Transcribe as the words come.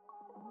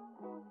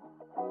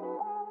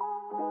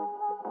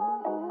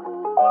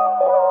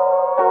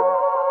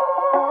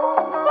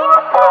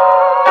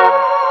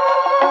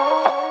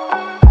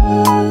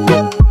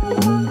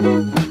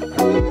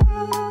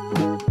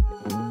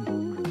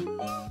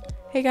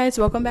guys,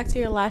 welcome back to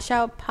your Lash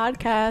Out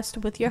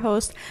podcast with your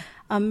host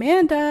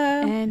Amanda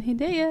and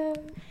Hidayah.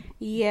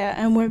 Yeah,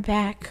 and we're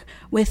back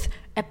with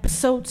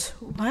episode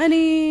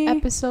 20.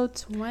 Episode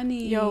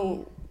 20.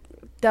 Yo,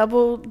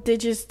 double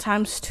digits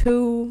times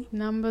 2.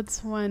 Number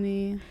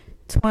 20.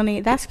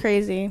 20. That's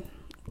crazy.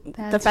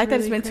 That's the fact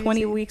really that it's been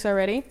 20 weeks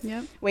already.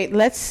 Yep. Wait,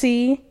 let's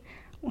see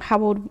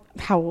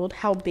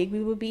how big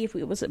we would be if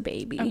we was a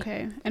baby.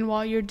 Okay. And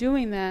while you're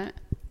doing that,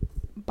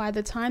 by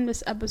the time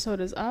this episode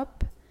is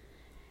up,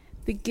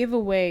 the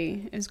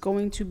giveaway is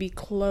going to be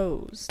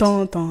closed.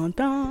 Dun, dun,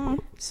 dun.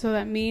 So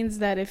that means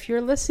that if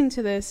you're listening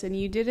to this and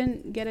you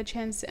didn't get a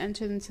chance to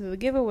enter into the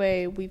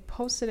giveaway, we've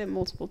posted it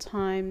multiple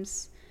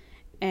times.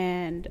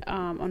 And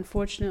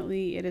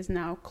unfortunately, it is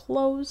now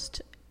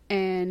closed.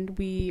 And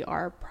we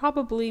are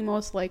probably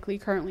most likely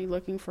currently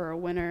looking for a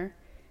winner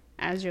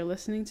as you're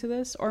listening to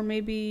this. Or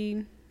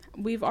maybe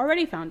we've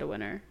already found a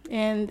winner.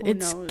 And Who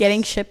it's knows?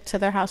 getting shipped to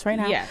their house right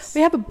now. Yes. We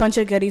have a bunch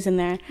of goodies in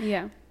there.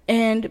 Yeah.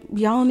 And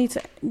y'all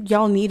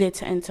needed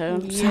to enter.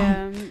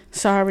 Yeah. So,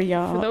 sorry,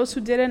 y'all. For those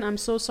who didn't, I'm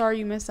so sorry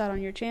you missed out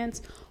on your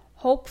chance.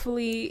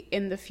 Hopefully,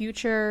 in the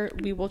future,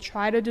 we will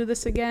try to do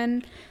this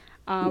again.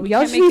 Y'all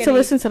just need to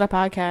listen to the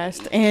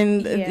podcast,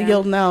 and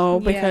you'll know,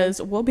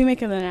 because we'll be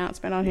making an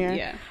announcement on here.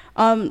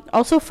 Yeah.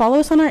 Also, follow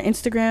us on our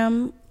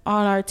Instagram,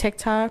 on our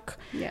TikTok.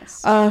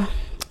 Yes.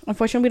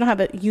 Unfortunately, we don't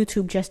have a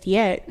YouTube just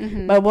yet,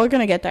 Mm-hmm. but we're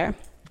going to get there.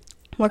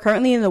 We're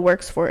currently in the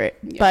works for it.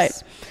 Yes.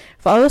 But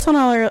follow us on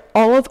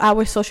all of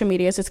our social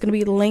medias. It's going to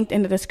be linked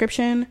in the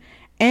description.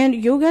 And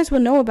you guys will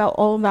know about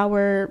all of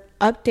our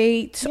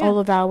updates, all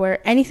of our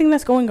anything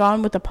that's going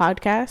on with the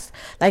podcast.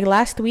 Like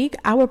last week,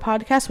 our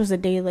podcast was a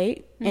day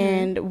late,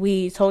 and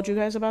we told you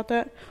guys about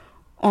that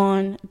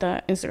on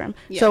the Instagram.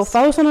 Yes. So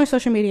follow us on our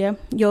social media.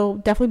 You'll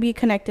definitely be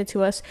connected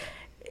to us.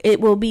 It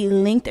will be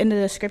linked in the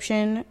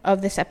description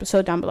of this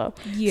episode down below.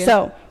 Yeah.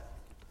 So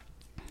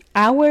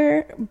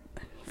our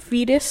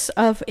fetus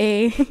of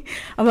a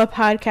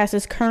podcast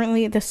is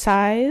currently the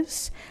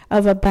size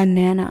of a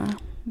banana.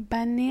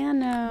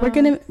 Banana. We're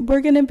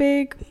gonna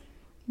big.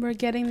 We're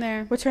getting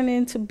there. We're turning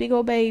into big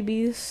old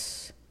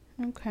babies.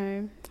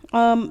 Okay.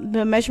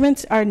 The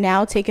measurements are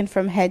now taken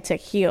from head to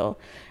heel.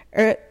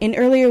 In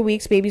earlier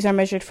weeks, babies are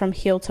measured from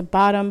heel to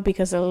bottom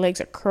because their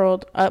legs are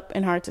curled up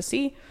and hard to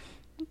see.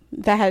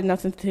 That had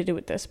nothing to do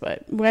with this,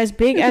 but we're as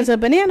big as a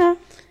banana.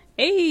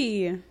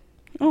 Hey.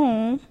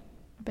 Oh.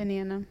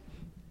 Banana.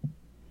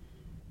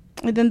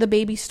 And then the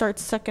baby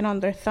starts sucking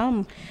on their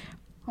thumb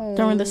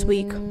during this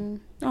week.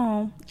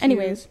 Oh.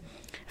 Anyways.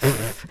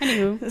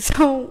 Anywho.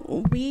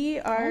 So we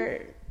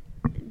are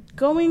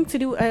going to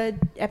do a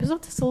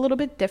episode that's a little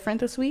bit different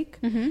this week.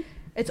 Mm-hmm.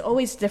 It's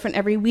always different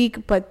every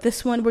week, but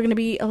this one we're going to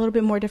be a little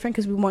bit more different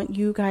because we want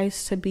you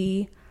guys to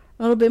be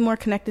a little bit more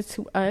connected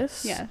to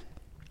us. Yeah.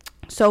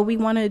 So we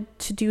wanted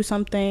to do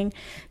something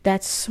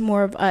that's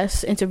more of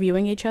us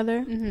interviewing each other.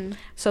 Mm-hmm.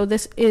 So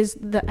this is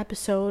the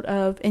episode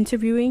of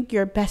interviewing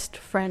your best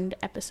friend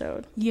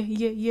episode.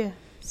 Yeah.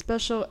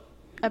 Special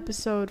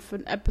episode for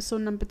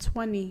episode number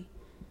 20.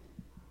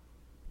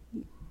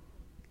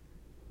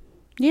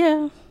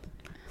 Yeah.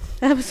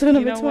 Episode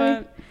number 20.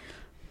 What?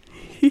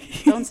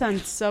 Don't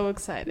sound so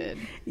excited.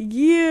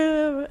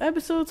 Yeah.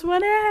 Episode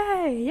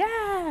 20.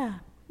 Yeah.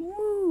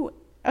 Woo.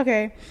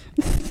 Okay.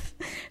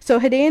 So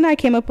Hidayah and I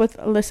came up with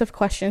a list of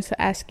questions to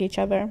ask each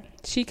other.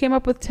 She came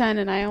up with 10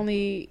 and I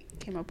only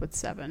came up with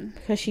 7.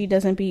 Because she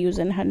doesn't be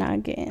using her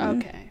noggin.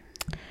 Okay.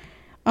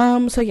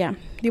 So yeah. Do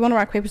you want to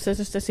rock, paper,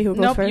 scissors to see who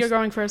goes Nope, first? you're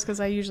going first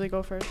because I usually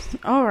go first.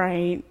 All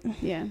right.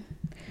 Yeah.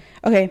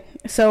 Okay.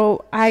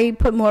 So I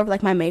put more of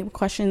like my makeup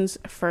questions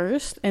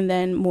first and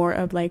then more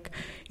of like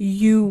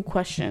you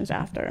questions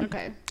after.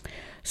 Okay.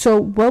 So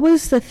what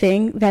was the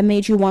thing that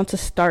made you want to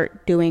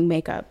start doing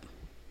makeup?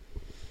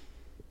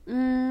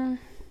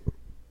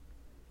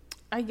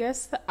 I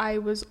guess that I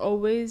was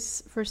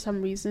always, for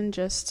some reason,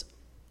 just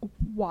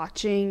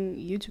watching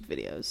YouTube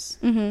videos.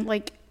 Mm-hmm.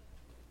 Like,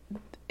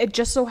 it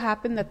just so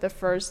happened that the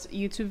first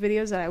YouTube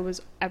videos that I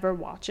was ever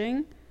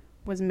watching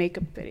was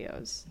makeup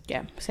videos.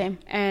 Yeah, same.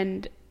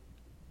 And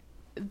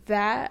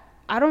that,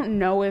 I don't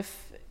know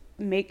if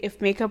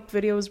makeup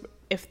videos,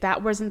 if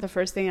that wasn't the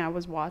first thing I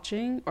was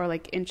watching or,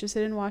 like,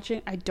 interested in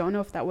watching, I don't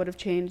know if that would have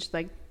changed,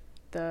 like,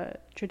 the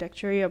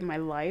trajectory of my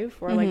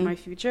life or, like, my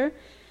future.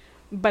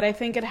 But I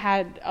think it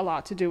had a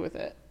lot to do with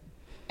it.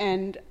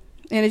 And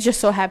it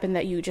just so happened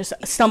that you just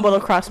stumbled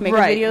across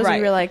makeup videos and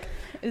you were like,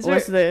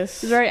 what's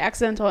this? It's very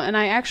accidental. And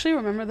I actually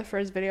remember the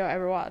first video I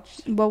ever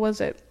watched. What was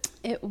it?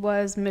 It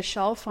was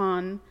Michelle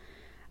Phan.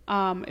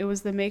 It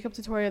was the makeup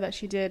tutorial that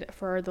she did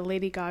for the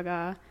Lady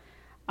Gaga,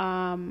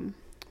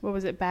 what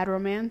was it, Bad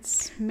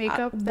Romance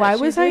makeup. Why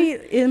was I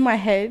in my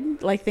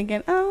head like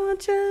thinking, I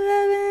want your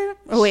loving?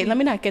 Oh wait, let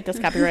me not get this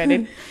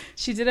copyrighted.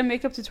 She did a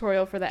makeup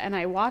tutorial for that, and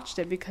I watched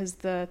it because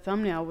the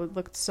thumbnail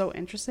looked so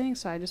interesting.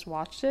 So I just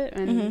watched it,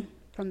 and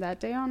from that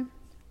day on,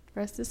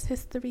 rest is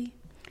history.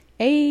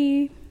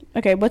 Hey,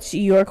 okay, what's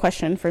your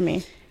question for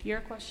me?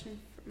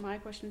 My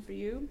question for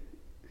you.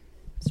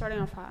 Starting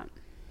off hot.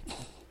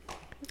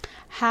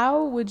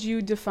 How would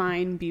you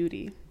define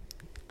beauty?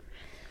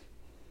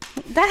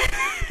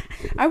 That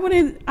I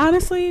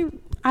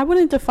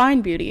wouldn't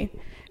define beauty,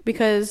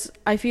 because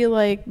I feel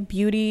like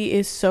beauty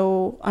is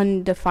so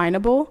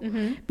undefinable,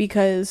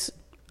 because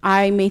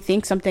I may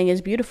think something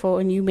is beautiful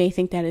and you may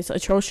think that it's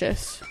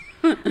atrocious,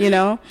 you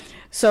know?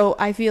 So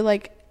I feel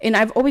like, and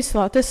I've always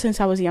thought this since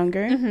I was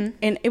younger,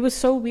 and it was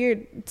so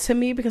weird to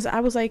me because I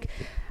was like,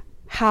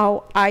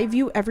 how I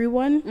view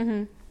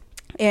everyone,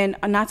 and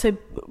not to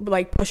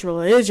like push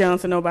religion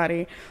to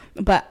nobody,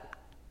 but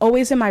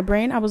always in my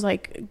brain I was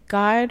like,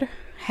 God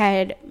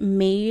had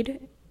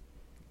made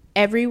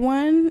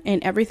everyone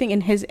and everything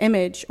in his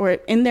image, or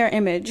in their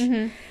image,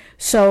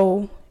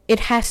 so it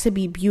has to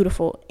be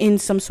beautiful in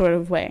some sort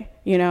of way,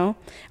 you know?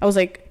 I was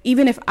like,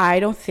 even if I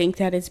don't think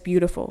that it's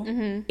beautiful,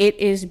 it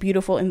is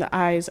beautiful in the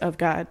eyes of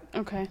God.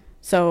 Okay.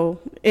 So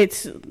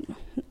it's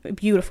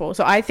beautiful.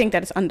 So I think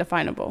that it's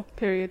undefinable.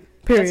 Period.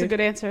 That's a good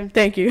answer.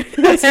 Thank you.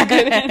 That's a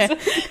good answer.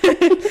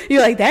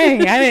 You're like,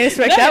 dang, I didn't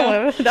expect that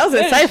one. That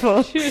was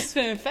insightful. She was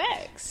spinning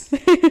facts.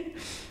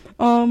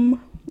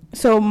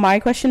 So my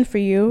question for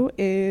you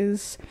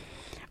is,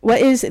 what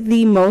is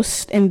the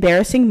most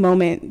embarrassing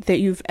moment that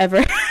you've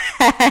ever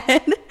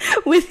had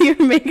with your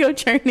makeup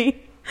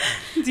journey?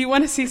 Do you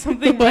want to see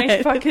something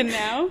right fucking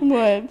now?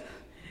 What?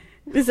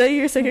 Is that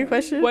your second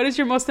question? What is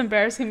your most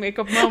embarrassing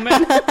makeup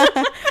moment?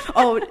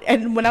 Oh,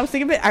 and when I was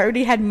thinking of it, I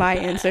already had my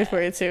answer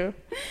for it too.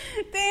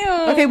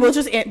 Damn. Okay, we'll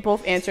just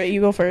both answer it.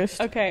 You go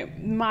first. Okay,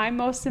 my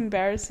most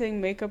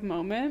embarrassing makeup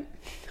moment.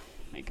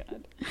 Oh my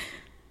God.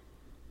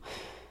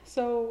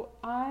 So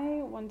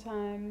one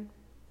time,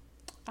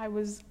 I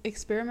was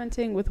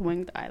experimenting with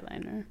winged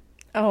eyeliner.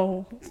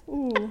 Oh.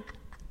 Ooh.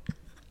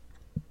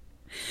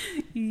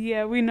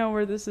 Yeah, we know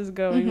where this is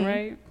going,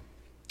 right?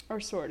 Or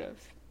sort of.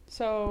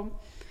 So,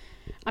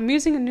 I'm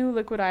using a new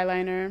liquid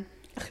eyeliner.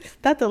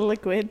 Not the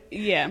liquid.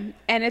 Yeah,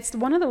 and it's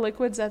one of the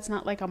liquids that's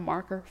not like a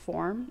marker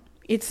form.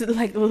 It's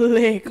like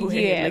liquid.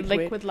 Yeah,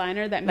 liquid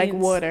liner. That means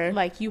like water.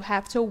 Like you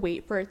have to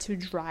wait for it to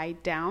dry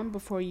down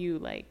before you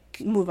like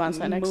move on to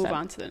the next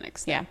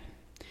step. Yeah.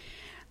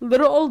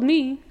 Little old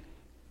me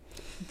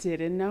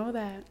didn't know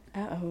that.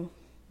 Uh-oh.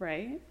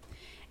 Right?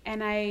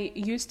 And I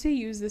used to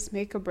use this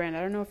makeup brand.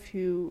 I don't know if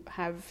you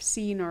have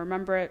seen or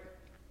remember it.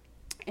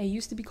 It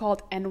used to be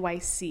called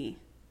NYC.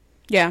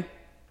 Yeah.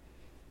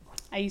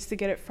 I used to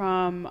get it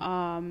from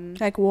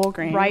like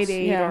Walgreens, Rite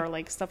Aid, or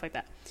like stuff like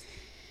that.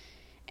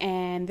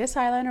 And this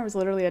eyeliner was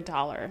literally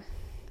 $1.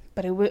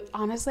 But it was,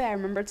 honestly, I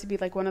remember it to be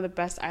like one of the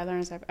best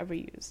eyeliners I've ever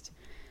used.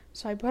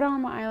 So I put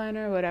on my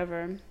eyeliner,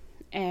 whatever,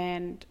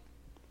 and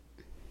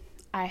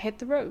I hit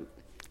the road.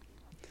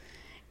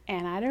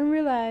 And I didn't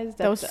realize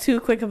that was too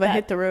quick of a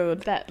hit the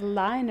road. That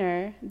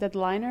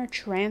liner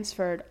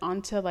transferred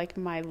onto like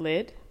my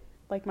lid,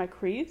 like my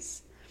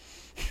crease.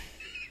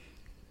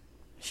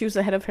 She was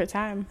ahead of her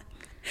time.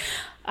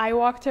 I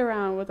walked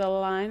around with a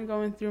line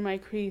going through my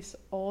crease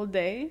all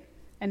day,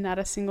 and not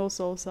a single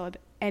soul said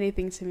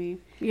anything to me.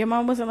 Your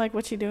mom wasn't like,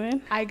 what you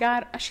doing?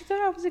 She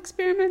thought I was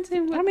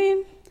experimenting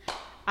with.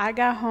 I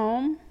got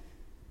home,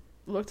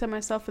 looked at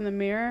myself in the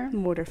mirror.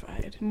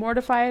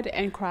 Mortified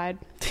and cried.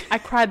 I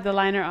cried the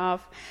liner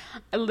off.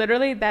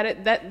 Literally,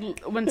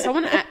 when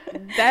someone...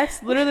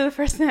 that's literally the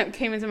first thing that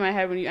came into my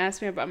head when you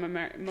asked me about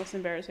my most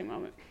embarrassing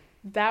moment.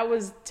 That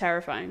was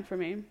terrifying for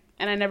me.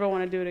 And I never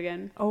want to do it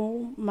again.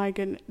 Oh my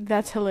goodness.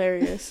 That's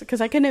hilarious.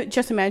 Because I can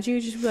just imagine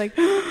you just be like...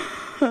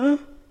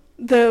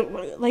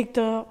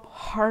 the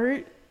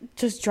heart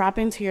just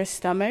dropping to your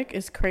stomach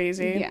is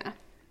crazy. Yeah.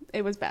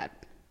 It was bad.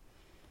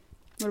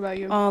 What about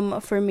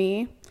you? For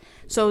me...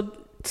 So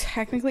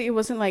technically it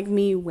wasn't like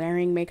me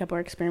wearing makeup or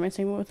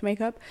experimenting with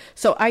makeup.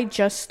 So I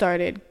just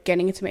started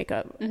getting into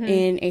makeup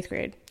in 8th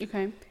grade.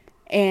 Okay.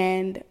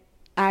 And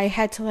I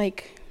had to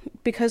like,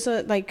 because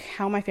of like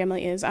how my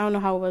family is, I don't know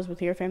how it was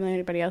with your family or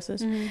anybody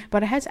else's,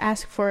 but I had to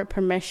ask for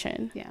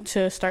permission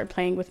to start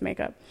playing with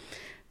makeup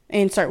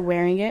and start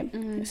wearing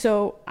it.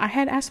 So I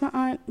had asked my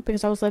aunt,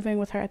 because I was living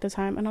with her at the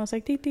time, and I was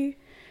like, Titi,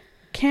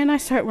 can I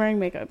start wearing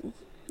makeup?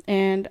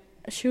 And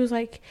she was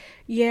like,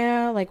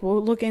 yeah, like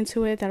we'll look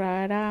into it,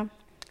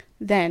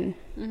 Then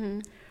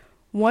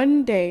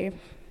one day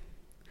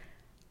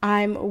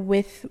I'm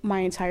with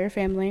my entire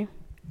family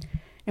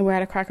and we're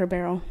at a Cracker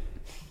Barrel.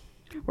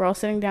 We're all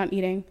sitting down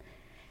eating,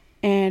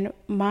 and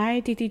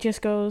my Titi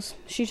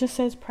she just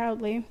says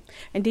proudly,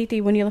 and Titi,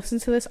 when you listen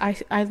to this,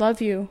 I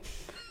love you,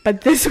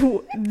 but this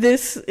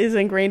is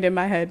ingrained in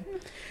my head.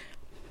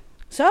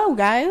 So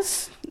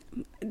guys,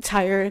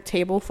 entire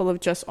table full of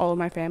just all of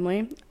my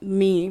family,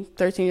 me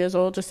 13 years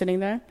old just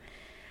sitting there.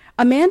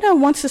 Amanda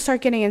wants to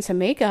start getting into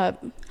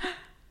makeup,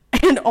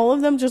 and all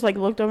of them just like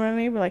looked over at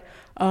me, were like,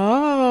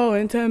 oh,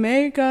 into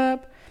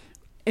makeup.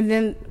 And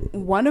then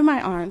one of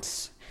my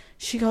aunts,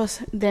 she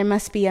goes, there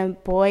must be a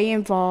boy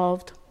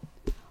involved.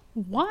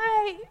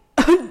 Why?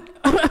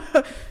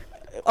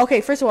 Okay,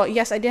 first of all,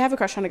 yes, I did have a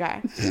crush on a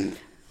guy,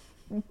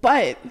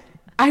 but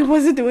I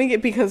wasn't doing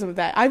it because of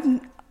that.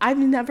 I've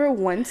never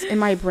once in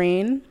my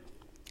brain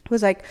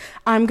was like,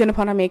 I'm gonna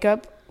put on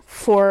makeup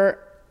for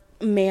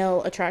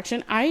male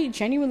attraction. I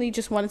genuinely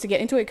just wanted to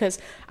get into it because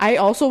I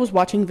also was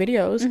watching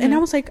videos and I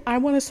was like, I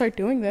want to start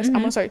doing this. I'm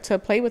gonna start to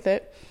play with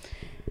it.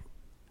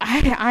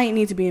 I ain't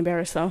need to be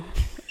embarrassed though.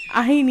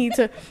 I need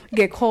to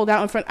get called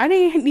out in front. I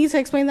didn't need to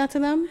explain that to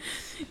them.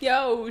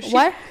 Yo,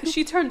 what?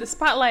 She turned the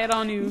spotlight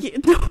on you. Yeah,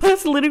 no,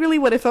 that's literally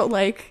what it felt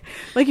like.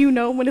 Like, you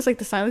know, when it's like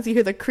the silence, you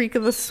hear the creak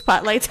of the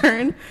spotlight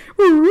turn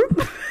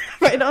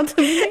right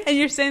onto me. And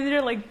you're standing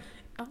there like,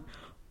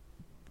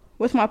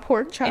 with my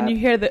pork chop. and you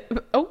hear the,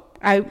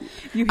 I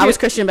was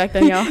Christian back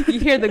then, y'all. You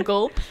hear the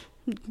gulp.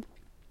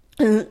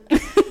 And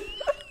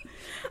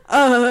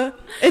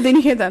then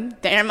you hear them,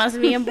 there must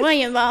be a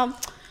boy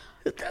involved.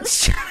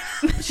 Shut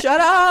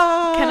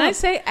up. Can I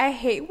say, I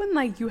hate when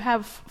like you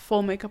have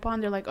full makeup on.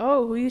 They're like,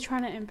 oh, who are you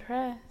trying to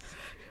impress?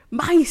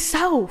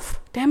 Myself.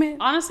 Damn it.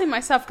 Honestly,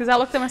 myself, because I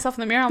looked at myself in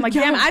the mirror. I'm like,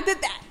 damn, I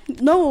did that.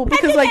 No,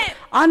 because like,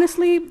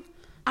 honestly,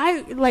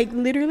 I like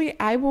literally,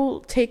 I will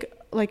take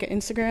like an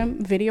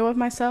Instagram video of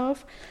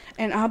myself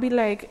and I'll be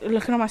like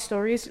looking at my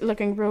stories,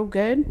 looking real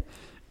good.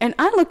 And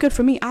I look good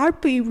for me. I'll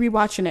be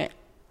rewatching it.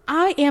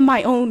 I am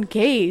my own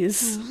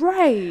gaze.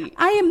 Right.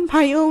 I am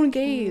my own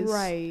gaze.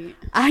 Right.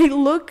 I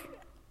look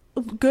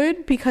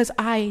good because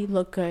I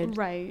look good.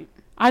 Right.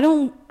 I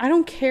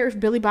don't care if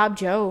Billy Bob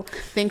Joe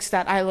thinks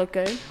that I look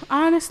good.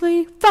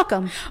 Honestly, fuck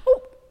him.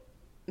 Oh.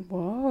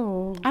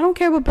 Whoa. I don't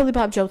care what Billy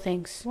Bob Joe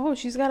thinks. Whoa,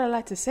 she's got a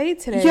lot to say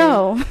today.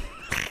 Yo.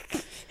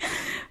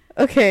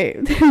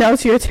 Okay, now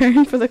it's your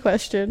turn for the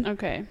question.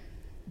 Okay.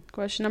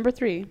 Question number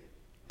 3.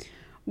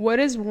 What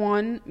is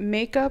one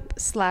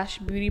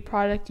makeup/beauty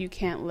product you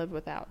can't live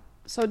without?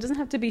 So it doesn't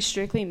have to be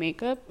strictly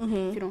makeup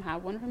if you don't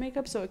have one for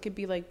makeup. So it could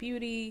be like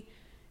beauty,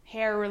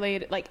 hair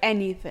related, like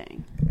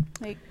anything.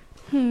 Like,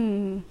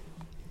 I'm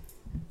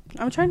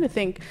trying to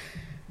think.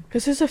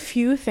 Because there's a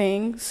few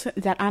things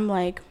that I'm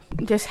like,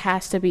 this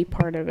has to be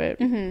part of it.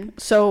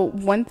 So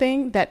one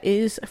thing that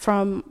is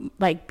from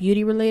like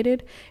beauty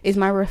related is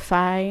my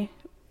Refi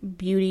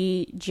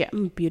beauty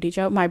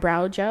gel, my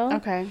brow gel.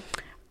 okay.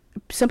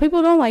 Some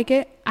people don't like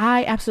it.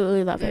 I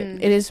absolutely love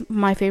it. It is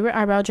my favorite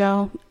eyebrow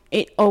gel.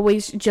 It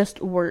always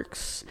just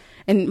works.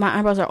 And my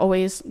eyebrows are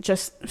always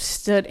just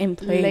stood in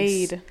place.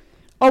 Laid.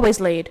 Always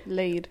laid.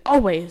 Laid.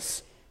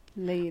 Always.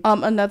 Laid.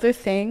 Another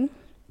thing,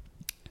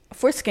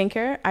 for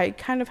skincare, I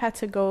kind of had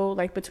to go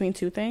like between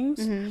two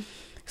things.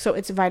 So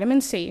it's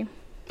vitamin C.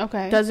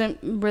 Okay. Doesn't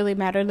really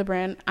matter the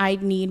brand. I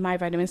need my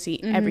vitamin C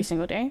every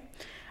single day.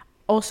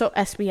 Also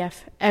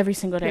SPF every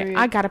single day. Period.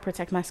 I gotta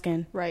protect my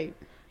skin. Right.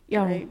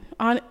 Yo, Right.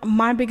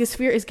 My biggest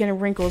fear is getting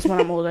wrinkles when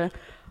I'm older.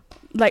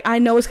 Like, I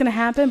know it's gonna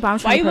happen, but I'm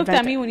trying Why to you looked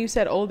prevent at me when you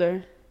said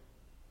older?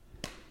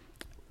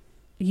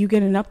 You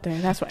getting up there,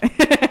 that's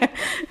why.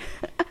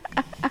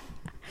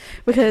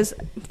 Because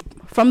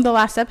from the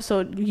last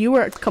episode, you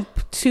were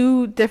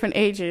 2 different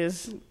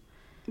ages.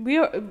 We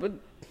are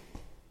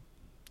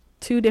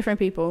 2 different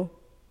people.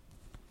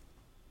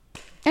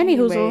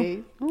 Anywho.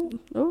 anyway.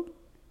 Oh.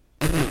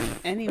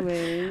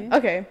 Anyway.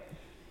 Okay.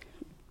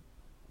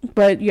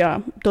 But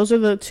yeah, those are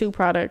the 2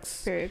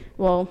 products. Period.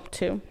 Well,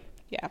 2.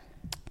 Yeah.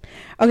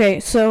 Okay,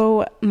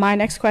 so my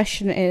next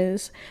question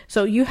is,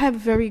 so you have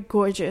very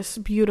gorgeous,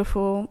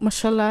 beautiful,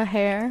 mashallah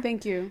hair.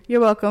 Thank you. You're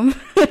welcome.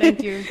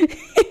 Thank you.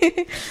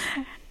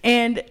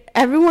 And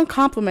everyone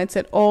compliments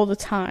it all the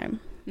time.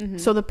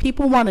 So the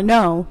people want to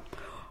know,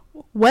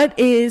 what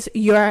is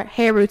your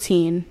hair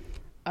routine?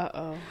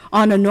 Uh-oh.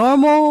 On a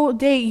normal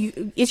day,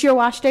 it's your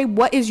wash day.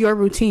 What is your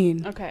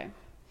routine? Okay.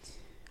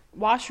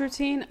 Wash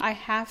routine, I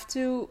have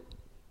to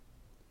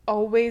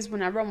always,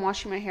 whenever I'm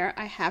washing my hair,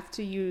 I have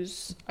to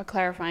use a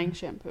clarifying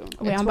shampoo.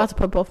 Wait, I'm about to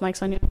put both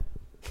mics on you.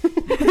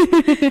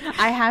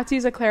 I have to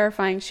use a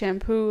clarifying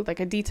shampoo, like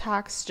a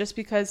detox, just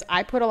because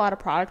I put a lot of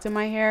product in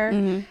my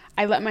hair.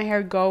 I let my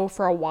hair go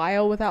for a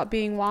while without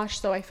being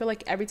washed, so I feel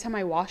like every time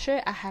I wash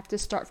it, I have to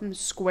start from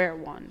square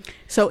one.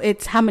 So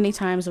it's how many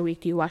times a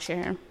week do you wash your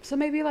hair? So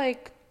maybe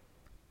like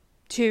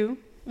 2.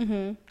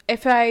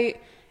 If I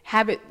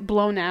have it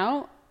blown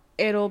out,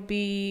 it'll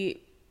be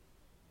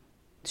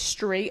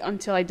straight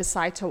until I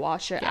decide to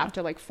wash it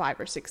after like 5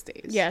 or 6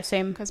 days. Yeah,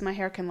 same. Because my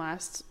hair can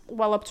last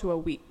well up to a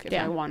week if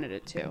I wanted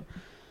it to.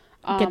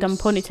 Get them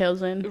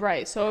ponytails in.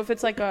 Right. So if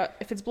it's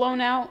if it's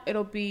blown out,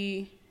 it'll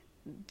be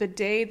the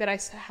day that I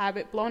have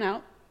it blown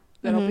out.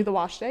 That'll be the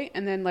wash day,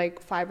 and then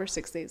like 5 or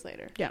 6 days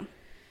later. Yeah.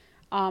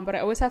 But I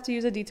always have to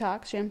use a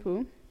detox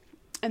shampoo,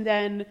 and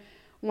then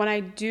when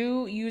I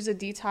do use a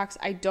detox,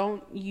 I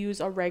don't use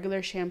a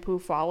regular shampoo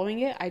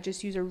following it. I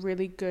just use a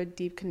really good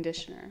deep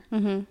conditioner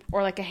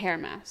or like a hair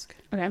mask.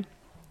 Okay.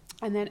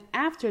 And then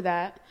after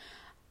that,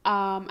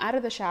 out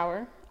of the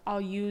shower,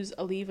 I'll use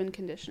a leave-in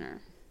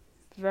conditioner.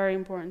 Very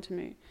important to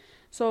me.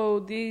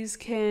 So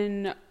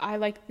I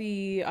like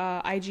the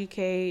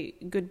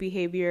IGK Good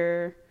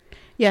Behavior.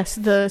 Yes,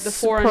 the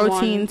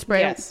protein 4-in-1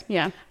 spray. Yes.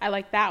 Yeah. I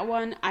like that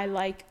one. I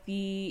like the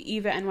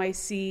Eva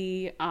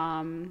NYC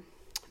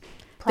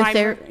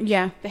primer.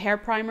 The hair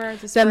primer.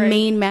 The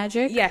Main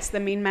Magic. Yes, the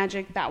Main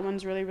Magic. That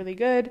one's really, really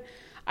good.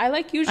 I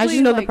like usually. I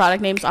just know the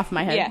product names off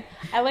my head. Yeah,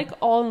 I like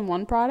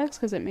all-in-one products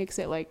because it makes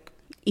it like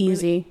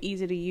Easy. really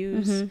easy to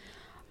use.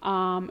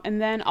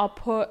 And then I'll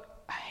put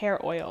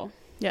hair oil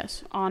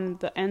Yes. on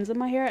the ends of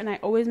my hair, and I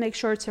always make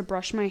sure to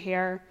brush my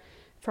hair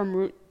from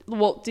root.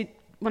 Well,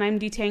 when I'm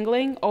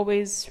detangling,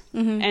 always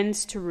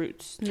ends to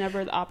roots,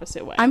 never the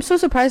opposite way. I'm so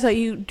surprised that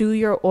you do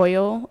your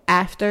oil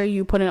after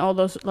you put in all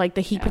those, like,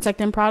 the heat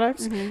protecting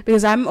products,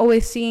 because I'm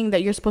always seeing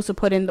that you're supposed to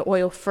put in the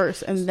oil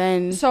first and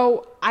then.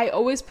 So I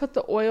always put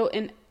the oil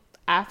in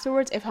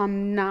afterwards if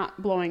I'm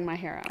not blowing my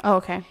hair out. Oh,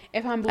 okay.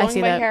 If I'm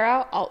blowing my hair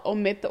out, I'll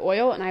omit the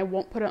oil and I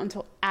won't put it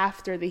until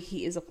after the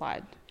heat is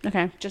applied.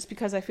 Okay. Just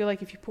because I feel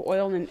like if you put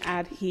oil and then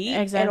add heat,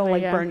 Exactly, it'll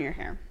like burn your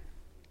hair.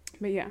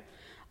 But yeah,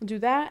 I'll do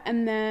that.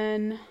 And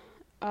then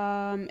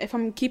if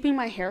I'm keeping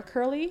my hair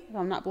curly, if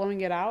I'm not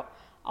blowing it out,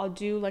 I'll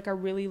do like a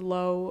really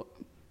low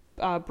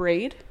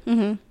braid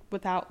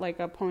without like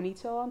a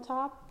ponytail on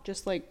top.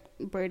 Just like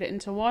braid it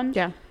into one.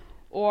 Yeah.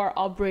 Or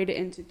I'll braid it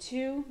into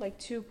two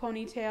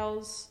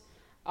ponytails.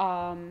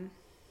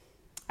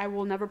 I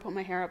will never put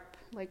my hair up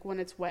like when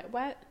it's wet,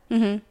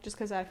 just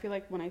because I feel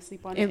like when I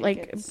sleep on it,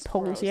 like gets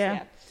pulls, gross,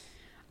 yeah.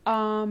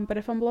 But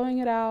if I'm blowing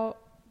it out,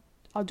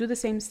 I'll do the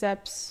same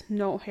steps,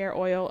 no hair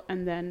oil,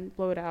 and then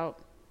blow it out,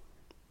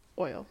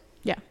 oil.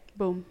 Yeah.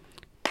 Boom.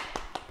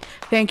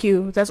 Thank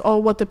you. That's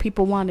all what the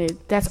people wanted.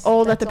 That's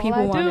all that the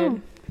people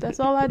wanted. That's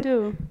all I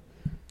do.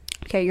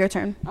 Okay, your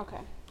turn. Okay.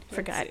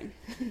 Forgot.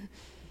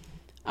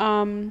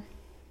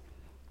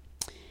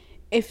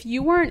 If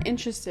you weren't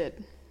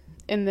interested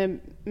in the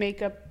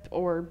makeup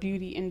or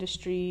beauty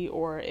industry,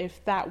 or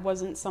if that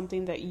wasn't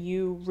something that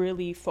you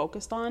really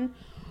focused on,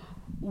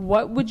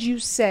 what would you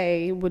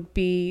say would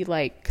be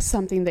like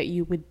something that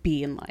you would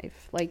be in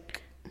life?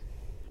 Like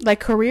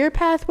career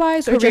path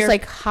wise, or just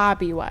like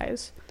hobby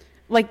wise?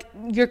 Like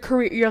your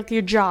career,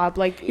 your job.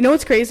 Like, you know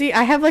what's crazy?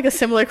 I have like a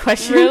similar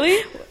question.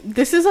 Really?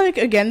 This is like,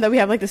 again, that we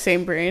have like the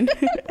same brain.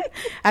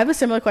 I have a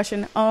similar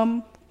question.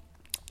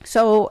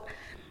 So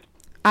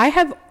I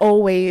have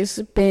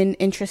always been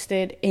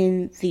interested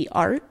in the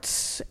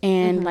arts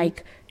and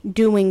like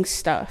doing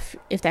stuff,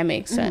 if that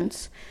makes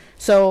sense.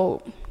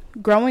 So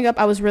growing up,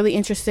 I was really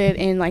interested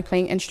in like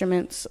playing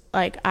instruments.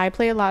 Like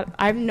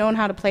I've known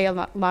how to play a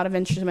lot of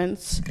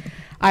instruments.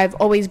 I've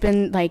always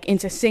been like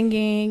into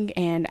singing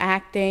and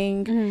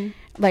acting.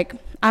 Like,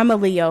 I'm a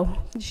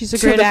Leo. She's a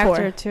great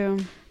actor too.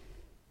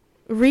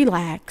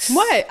 Relax.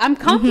 What? I'm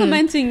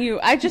complimenting you.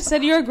 I just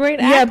said you're a great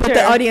actor. Yeah, but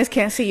the audience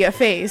can't see your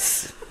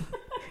face.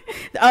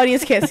 The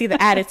audience can't see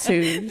the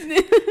attitude.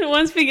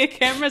 Once we get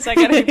cameras, I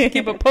gotta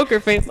keep a poker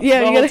face the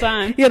whole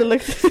time. You gotta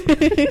look.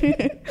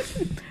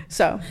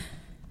 So,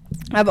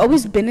 I've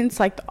always been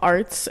into like the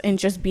arts and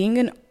just being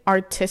an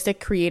artistic,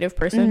 creative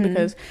person,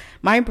 because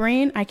my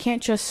brain, I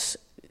can't just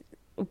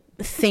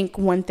think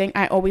one thing.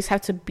 I always have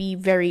to be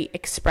very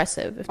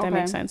expressive, if that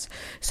makes sense.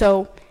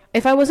 So,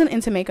 if I wasn't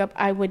into makeup,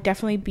 I would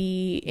definitely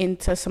be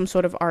into some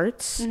sort of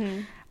arts.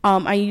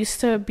 I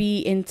used to be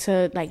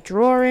into like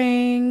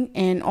drawing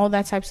and all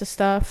that types of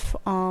stuff.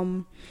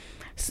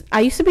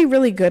 I used to be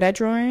really good at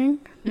drawing.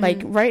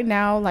 Like right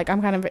now, like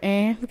I'm kind of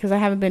because I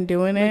haven't been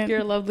doing it. Like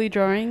your lovely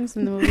drawings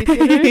in the movie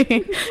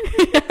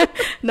theater?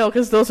 No,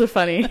 because those are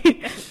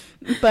funny.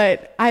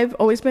 But I've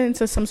always been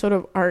into some sort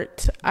of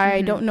art.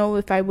 I don't know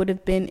if I would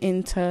have been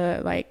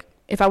into like,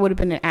 if I would have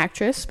been an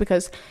actress,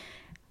 because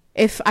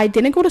if I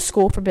didn't go to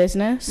school for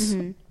business,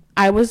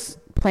 I was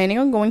planning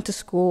on going to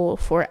school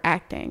for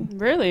acting.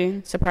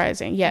 Really?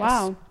 Surprising. Yes.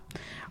 Wow.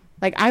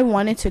 Like, I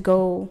wanted to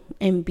go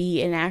and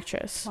be an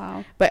actress.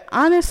 Wow. But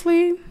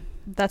honestly,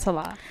 that's a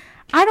lot.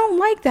 I don't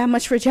like that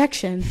much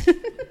rejection.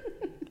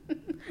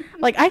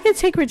 Like, I could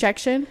take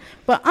rejection,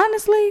 but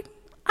honestly,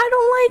 I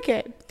don't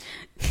like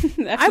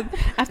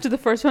it. After the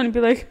first one, you'd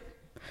be like,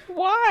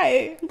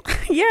 why?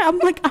 Yeah, I'm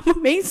like, I'm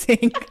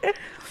amazing.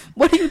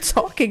 What are you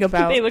talking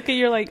about? They look at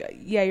you like,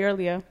 yeah, you're a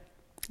Leo.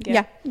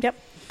 Yeah. Yep.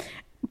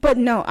 But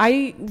no,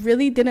 I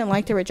really didn't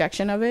like the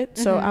rejection of it.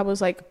 So I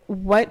was like,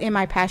 what am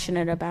I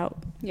passionate about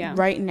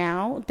right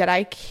now that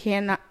I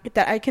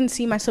can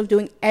see myself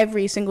doing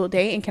every single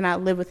day and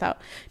cannot live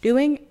without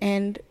doing?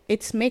 And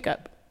it's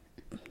makeup.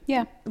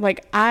 Yeah.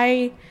 Like,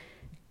 I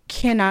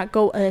cannot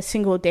go a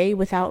single day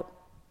without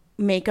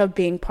makeup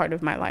being part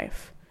of my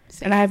life.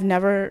 Same. And I have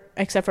never,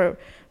 except for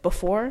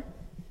before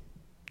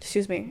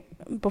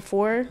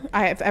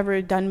I have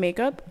ever done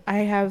makeup,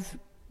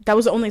 that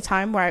was the only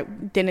time where I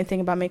didn't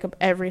think about makeup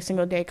every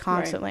single day,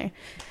 constantly.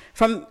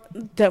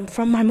 Right.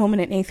 From my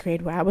moment in 8th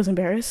grade where I was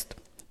embarrassed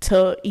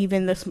till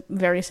even this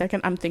very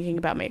second, I'm thinking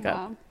about makeup.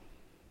 Wow.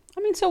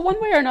 I mean, so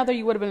one way or another,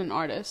 you would have been an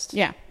artist.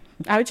 Yeah.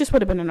 I just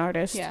would have been an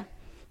artist. Yeah.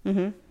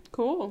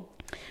 Cool.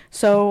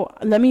 So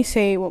let me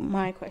say what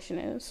my question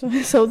is.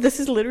 So this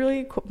is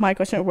literally my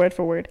question word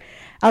for word.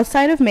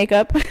 Outside of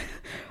makeup,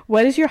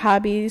 what is your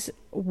hobbies?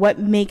 What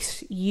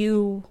makes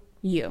you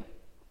you?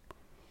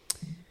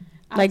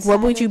 Like,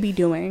 what would you be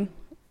doing?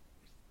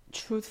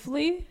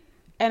 Truthfully,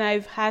 and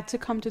I've had to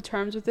come to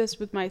terms with this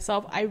with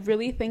myself, I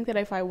really think that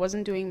if I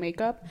wasn't doing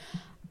makeup,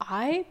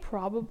 I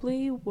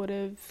probably would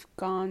have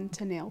gone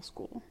to nail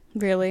school.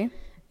 Really?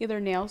 Either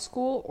nail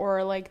school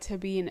or like to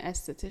be an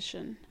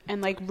esthetician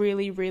and like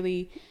really,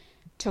 really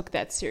took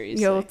that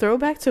seriously. Yo,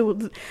 throwback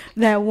to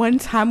that one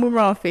time we were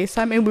on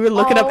FaceTime and we were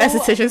looking up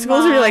esthetician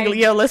schools. We were like,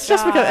 yo, let's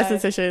just look up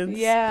estheticians.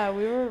 Yeah,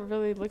 we were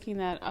really looking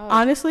that up.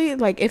 Honestly,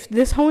 like, if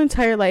this whole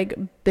entire, like,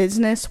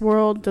 business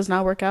world does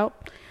not work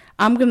out,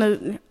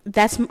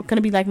 that's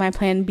gonna be, like, my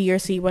plan B or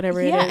C,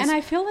 whatever it is. Yeah, and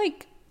I feel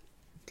like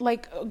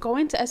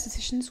going to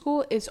esthetician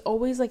school is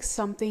always like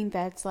something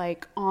that's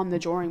like on the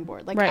drawing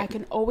board. Like I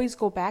can always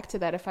go back to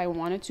that if I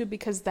wanted to,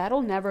 because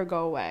that'll never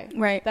go away.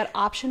 Right. That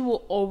option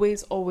will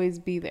always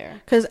be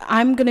there. Because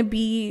I want to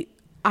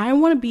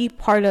be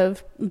part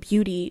of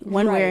beauty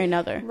one way or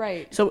another.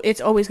 Right. So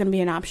it's always going to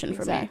be an option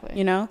for me,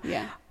 you know?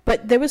 Yeah.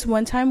 But there was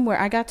one time where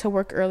I got to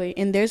work early,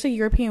 and there's a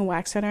European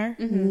wax center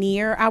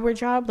near our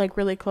job, like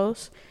really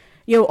close.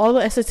 Yo, all the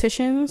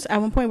estheticians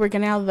at one point were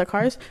getting out of the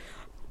cars.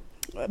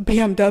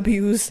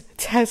 BMWs,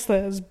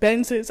 Teslas,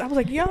 Benzes. I was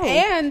like, yo,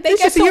 and they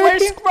get to wear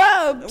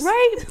scrubs,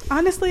 right?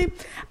 Honestly,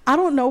 I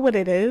don't know what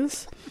it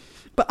is,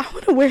 but I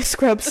want to wear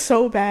scrubs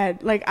so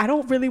bad. Like, I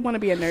don't really want to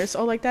be a nurse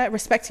or like that.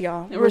 Respect to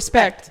y'all.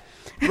 Respect.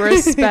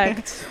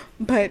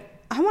 But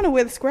I want to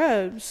wear the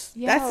scrubs.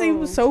 Yo, that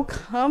seems so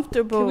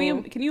comfortable.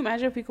 Can you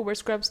imagine if we could wear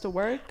scrubs to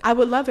work? I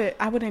would love it.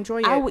 I would enjoy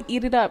it. I would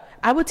eat it up.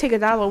 I would take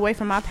 $1 away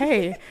from my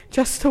pay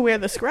just to wear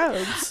the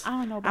scrubs.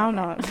 I don't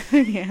know.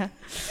 Yeah.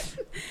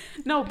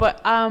 No, but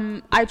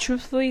I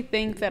truthfully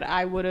think that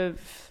I would have,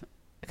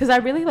 because I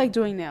really like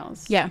doing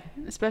nails. Yeah.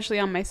 Especially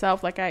on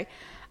myself. Like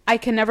I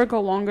can never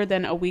go longer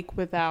than a week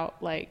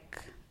without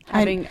like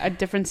having a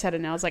different set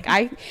of nails. Like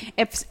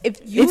if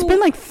you, it's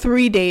been like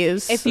 3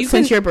 days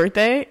since your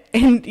birthday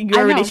and you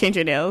already changed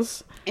your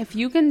nails.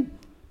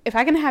 If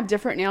I can have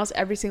different nails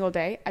every single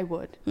day, I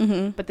would.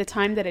 Mm-hmm. But the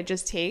time that it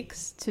just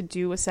takes to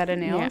do a set of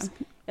nails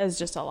is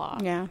just a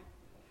lot. Yeah.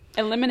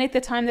 Eliminate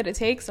the time that it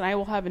takes, and I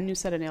will have a new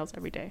set of nails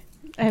every day.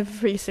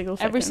 Every single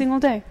second. Every single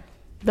day.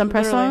 Them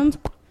press-ons?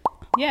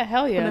 Yeah,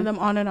 hell yeah. Putting them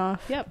on and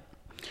off. Yep.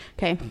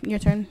 Okay, your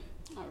turn.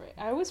 All right.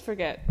 I always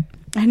forget.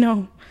 I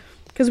know.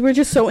 Because we're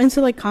just so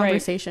into, like,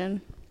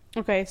 conversation.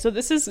 Right. Okay, so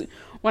this is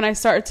when I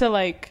start to,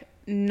 like,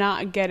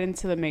 not get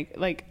into the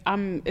like,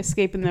 I'm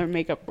escaping the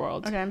makeup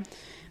world. Okay.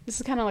 This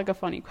is kind of like a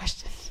funny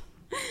question.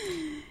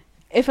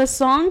 If a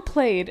song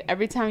played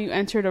every time you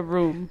entered a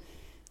room,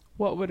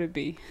 what would it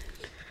be?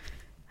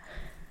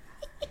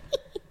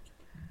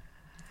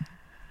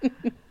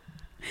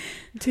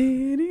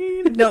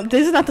 No,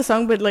 this is not the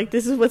song, but like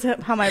this is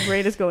how my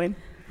brain is going.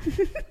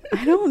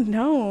 I don't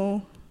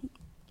know.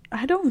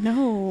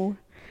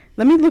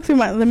 Let me look through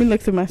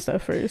my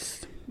stuff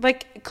first.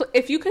 Like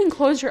if you can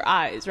close your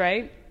eyes,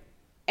 right?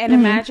 And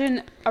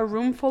imagine a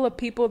room full of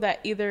people that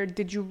either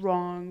did you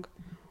wrong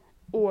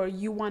or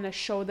you want to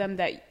show them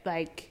that,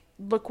 like,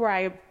 look where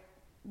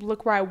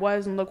I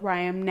was and look where I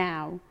am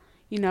now,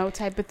 you know,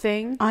 type of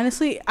thing.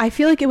 Honestly, I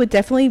feel like it would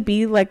definitely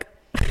be like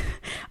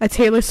a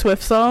Taylor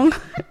Swift song.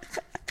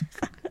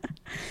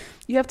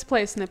 You have to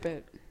play a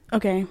snippet.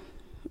 Okay.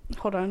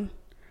 Hold on.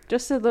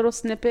 Just a little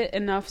snippet,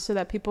 enough so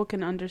that people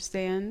can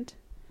understand.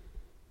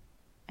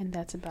 And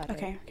that's about it.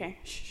 Okay.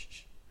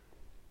 Shh.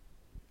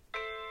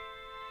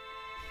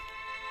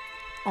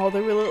 All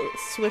the real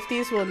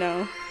Swifties will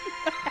know.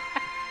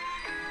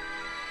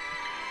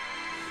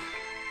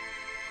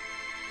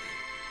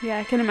 Yeah,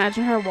 I can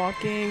imagine her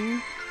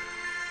walking.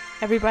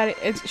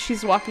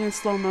 She's walking in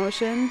slow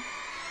motion.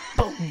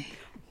 Boom.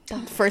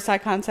 First eye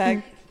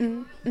contact.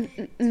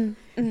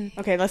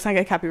 Okay, let's not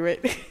get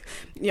copyright.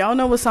 Y'all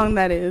know what song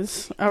that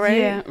is, all right?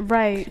 Yeah,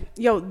 right.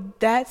 Yo,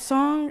 that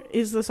song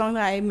is the song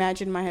that I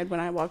imagine in my head when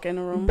I walk in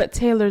a room. But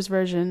Taylor's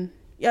version.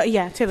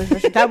 Yeah, Taylor's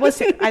version. That was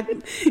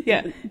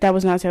that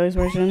was not Taylor's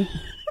version.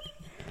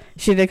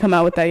 She didn't come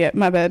out with that yet.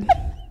 My bad.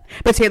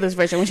 But Taylor's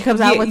version, when she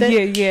comes out with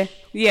it,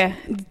 yeah,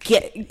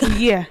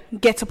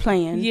 get to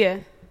playing. Yeah.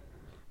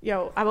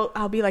 Yo,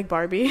 I'll be like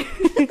Barbie.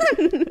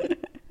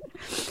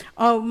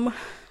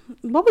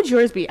 What would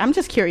yours be? I'm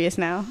just curious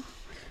now.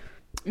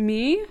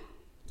 Me?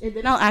 And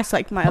then I'll ask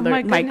like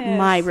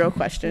my real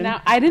question.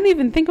 Now I didn't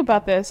even think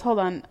about this. Hold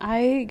on,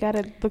 I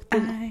gotta look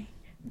through. I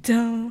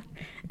don't.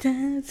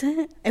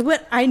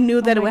 I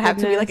knew that it would have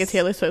to be like a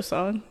Taylor Swift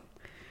song.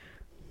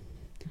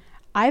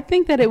 I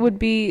think that it would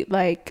be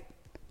like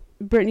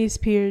Britney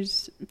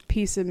Spears'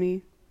 "Piece of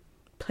Me."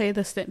 Play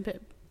the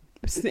snippet.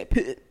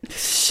 Snippet.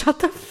 Shut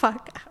the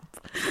fuck up.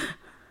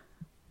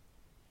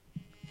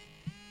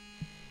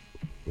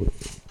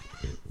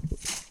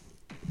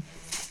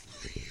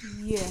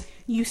 Yeah.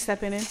 You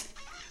stepping in.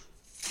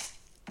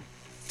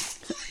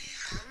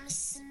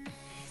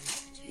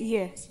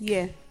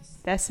 Yeah.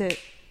 That's it.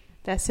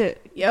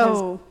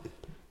 Yo.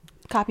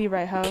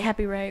 Copyright, ho.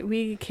 Copyright.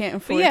 We can't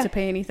afford to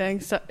pay anything,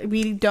 so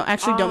we don't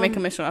make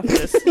commission off of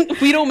this.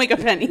 We don't make a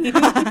penny. We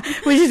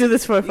just do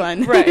this for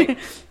fun, right?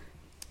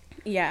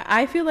 Yeah,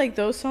 I feel like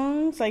those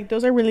songs, like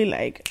those are really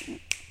like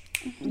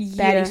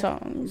baddie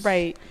songs,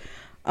 right?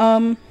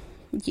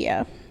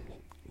 Yeah.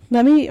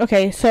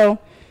 Okay, so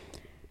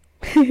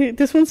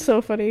this one's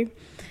so funny.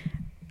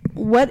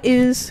 What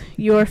is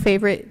your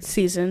favorite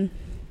season?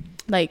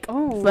 Like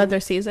weather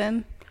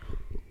season?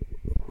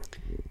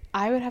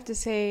 I would have to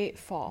say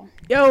fall.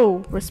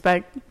 Yo,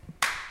 respect.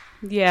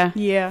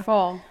 Yeah.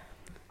 Fall.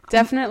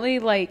 Definitely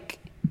like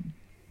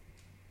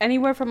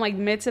anywhere from like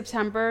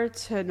mid-September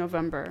to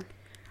November.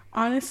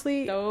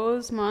 Honestly,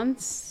 those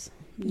months.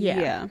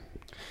 Yeah.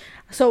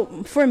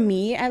 So for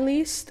me, at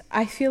least,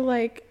 I feel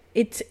like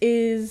it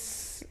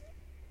is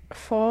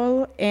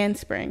fall and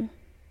spring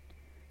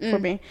for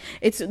me.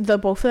 It's the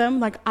both of them.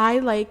 Like I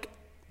like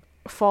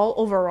fall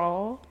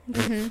overall.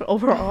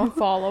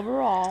 Fall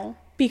overall.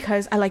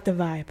 Because I like the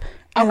vibe.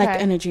 I like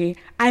the energy.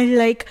 I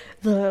like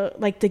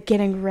the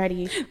getting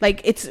ready.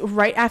 Like it's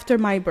right after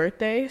my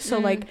birthday. So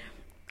like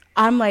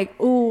I'm like,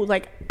 ooh,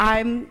 like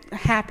I'm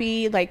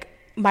happy. Like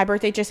my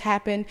birthday just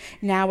happened.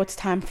 Now it's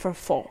time for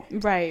fall.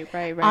 Right.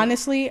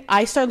 Honestly,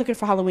 I started looking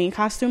for Halloween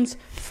costumes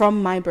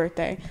from my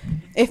birthday.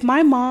 If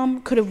my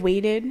mom could have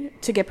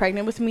waited to get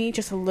pregnant with me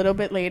just a little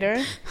bit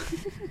later,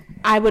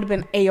 I would have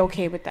been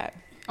A-okay with that.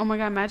 Oh my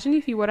God, imagine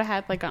if you would have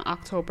had like an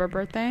October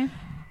birthday.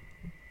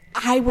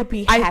 I would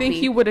be happy. I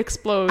think you would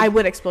explode. I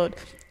would explode.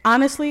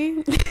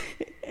 Honestly,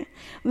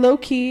 low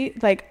key,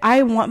 like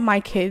I want my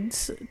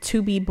kids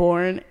to be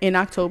born in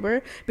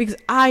October because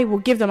I will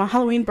give them a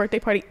Halloween birthday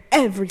party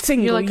every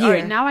single You're like, year. all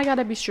right, now I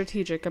gotta be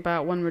strategic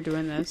about when we're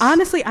doing this.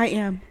 Honestly, I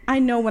am. I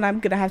know when I'm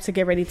gonna have to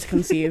get ready to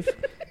conceive.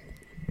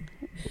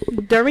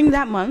 During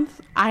that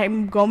month,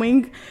 I'm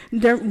going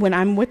when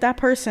I'm with that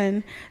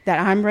person that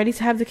I'm ready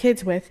to have the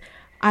kids with.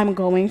 I'm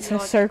going to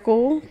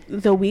circle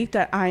the week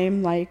that I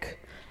am like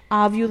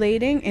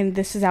ovulating, and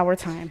this is our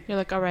time. You're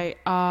like, all right,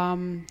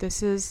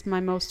 this is my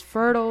most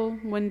fertile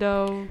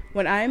window.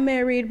 When I'm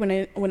married,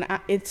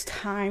 it's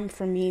time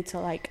for me to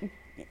like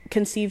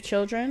conceive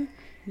children.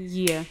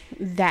 Yeah,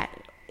 that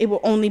it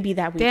will only be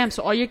that week. Damn,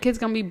 so all your kids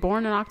gonna be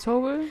born in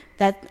October?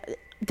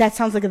 That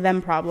sounds like a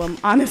them problem,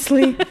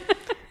 honestly.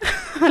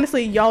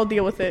 Honestly, y'all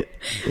deal with it.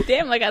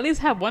 Damn, like at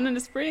least have one in the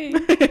spring.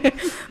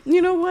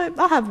 You know what?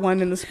 I'll have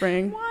one in the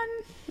spring. What?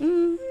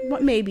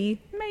 Maybe.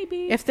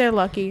 If they're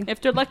lucky.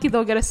 If they're lucky,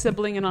 they'll get a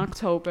sibling in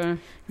October.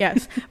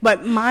 Yes.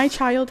 But my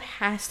child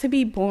has to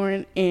be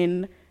born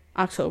in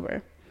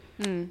October.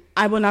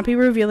 I will not be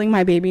revealing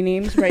my baby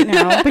names right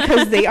now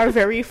because they are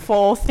very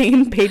fall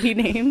themed baby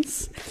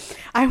names.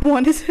 I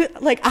wanted to,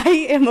 like, I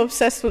am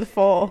obsessed with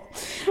fall.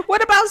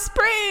 What about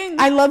spring?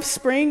 I love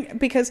spring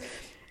because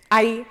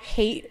I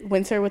hate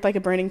winter with like a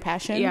burning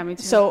passion. Yeah, me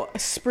too. So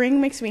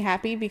spring makes me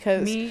happy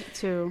because me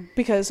too.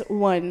 Because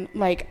one,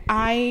 like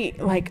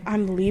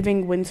I'm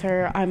leaving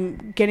winter.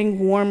 I'm getting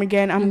warm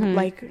again. I'm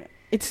like,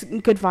 it's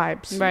good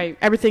vibes. Right.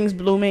 Everything's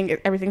blooming.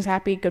 Everything's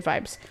happy. Good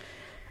vibes.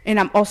 And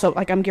I'm also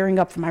like I'm gearing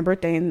up for my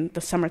birthday in the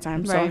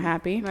summertime, so I'm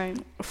happy. Right.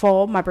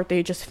 Fall, my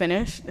birthday just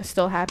finished.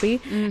 Still happy.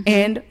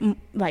 And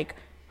like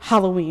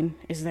Halloween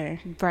is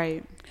there.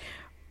 Right.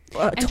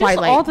 Twilight. Just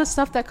all the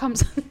stuff that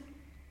comes.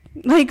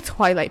 Like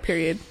Twilight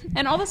period.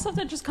 And all the stuff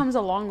that just comes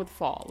along with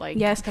fall. Like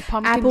yes, the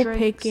pumpkin apple drinks.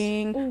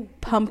 picking,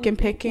 pumpkin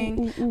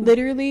picking.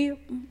 Literally,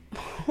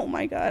 oh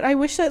my God. I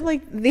wish that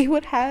like they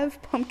would have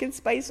pumpkin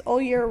spice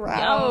all year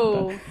round.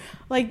 Yo.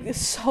 Like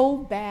so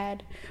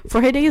bad.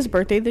 For Hidea's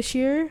birthday this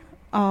year,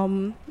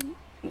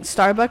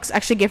 Starbucks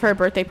actually gave her a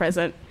birthday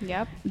present.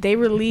 Yep. They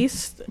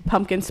released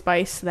pumpkin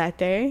spice that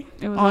day.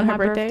 It was on her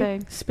birthday.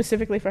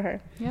 Specifically for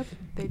her. Yep.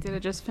 They did it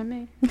just for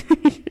me.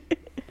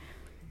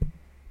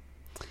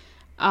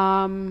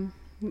 Oh,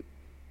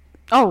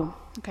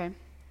 okay.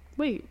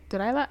 Wait,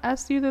 did I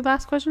ask you the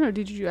last question, or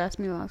did you ask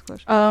me the last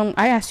question?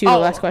 I asked you the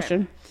last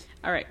question.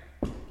 All right.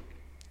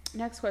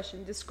 Next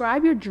question.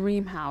 Describe your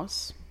dream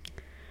house.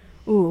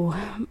 Ooh,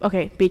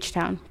 okay. Beach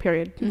town.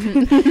 Period.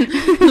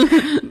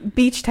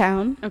 Beach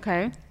town.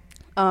 Okay.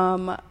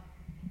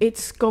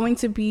 It's going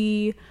to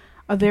be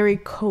a very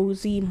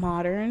cozy,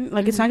 modern.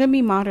 Like it's not gonna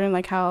be modern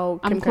like how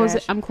I'm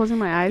closing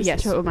my eyes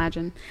to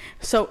imagine.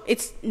 So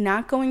it's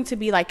not going to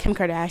be like Kim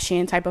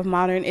Kardashian type of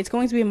modern. It's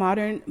going to be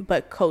modern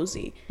but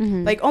cozy,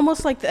 like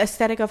almost like the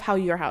aesthetic of how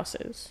your house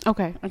is.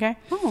 Okay.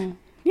 Oh,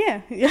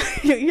 yeah.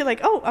 You're like,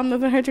 oh, I'm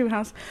living in her dream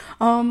house.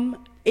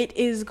 It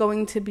is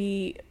going to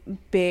be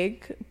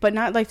big, but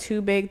not like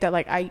too big that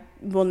like I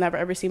will never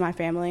ever see my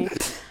family.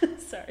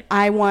 Sorry.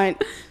 I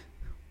want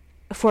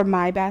for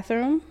my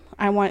bathroom.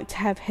 I want to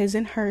have his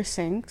and her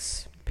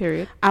sinks.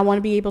 Period. I want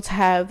to be able to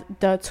have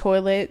the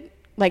toilet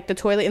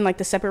in like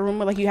the separate room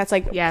where like you have to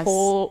like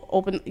pull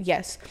open.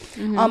 Yes.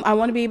 I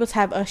want to be able to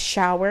have a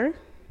shower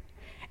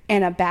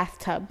and a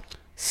bathtub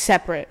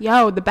separate.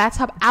 Yo, the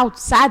bathtub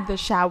outside the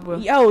shower.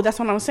 Yo, that's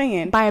what I'm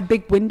saying. By a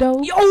big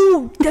window.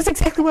 Yo, that's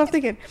exactly what I'm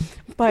thinking.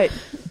 But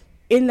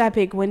in that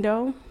big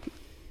window,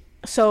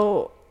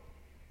 so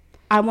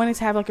I wanted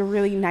to have like a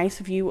really nice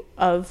view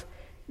of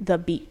the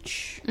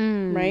beach,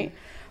 right?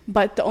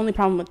 But the only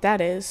problem with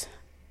that is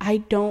I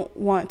don't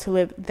want to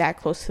live that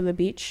close to the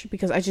beach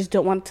because I just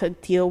don't want to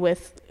deal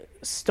with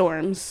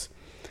storms.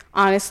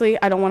 Honestly,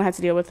 I don't want to have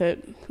to deal with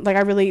it. Like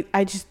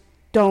I just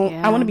don't.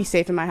 I want to be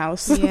safe in my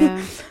house.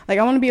 Yeah. Like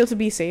I want to be able to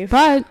be safe.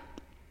 But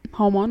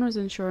homeowners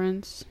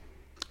insurance.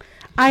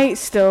 I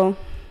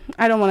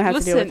don't want to have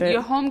to deal with it.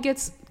 Your home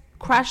gets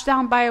crashed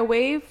down by a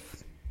wave.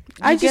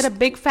 I get a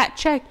big fat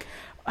check.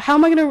 How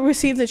am I going to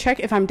receive the check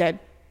if I'm dead?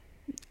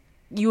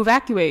 You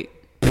evacuate.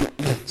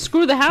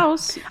 Screw the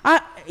house.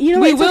 You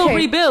know, we it's will okay.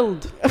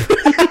 rebuild.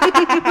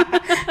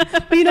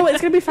 But you know what?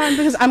 It's gonna be fine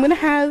because I'm gonna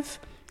have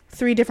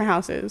 3 different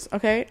houses.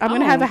 Okay, I'm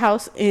gonna have a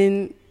house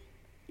in.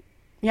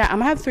 Yeah, I'm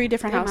gonna have 3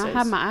 different houses. I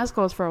have my eyes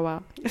closed for a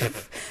while.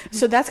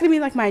 So that's gonna be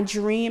like my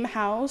dream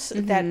house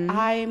that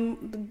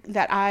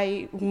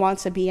I want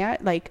to be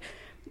at, like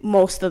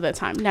most of the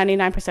time,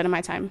 99% of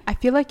my time. I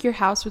feel like your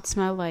house would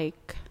smell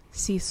like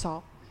sea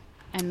salt.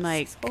 And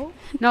like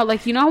no,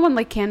 like you know when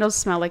like candles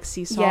smell like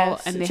sea salt,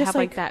 yes, and they have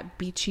like that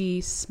beachy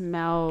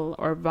smell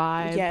or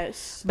vibe.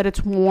 Yes, but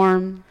it's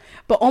warm.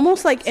 But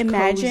almost like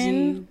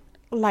imagine cozy.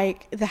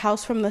 Like the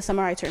house from The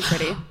Summer I Turned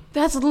Pretty.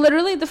 That's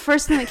literally the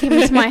first thing that came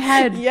into my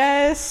head.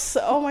 Yes.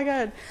 Oh my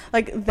god.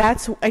 Like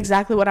that's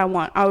exactly what I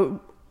want. I want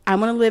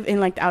to live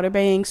in like the Outer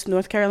Banks,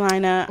 North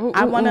Carolina.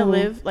 I want to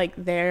live like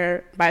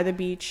there by the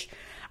beach.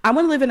 I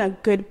want to live in a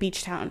good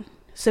beach town.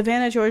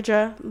 Savannah,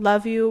 Georgia,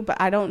 love you, but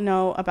I don't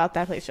know about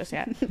that place just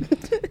yet.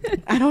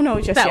 I don't know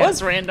just yet. That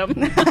was random.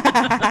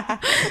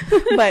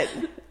 But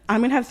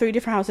I'm going to have 3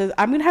 different houses.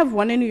 I'm going to have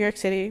one in New York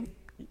City.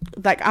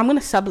 Like, I'm going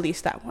to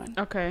sublease that one.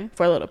 Okay.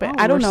 For a little bit.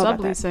 I don't know about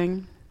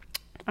subleasing.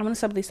 that. I'm going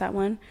to sublease that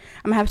one.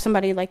 I'm going to have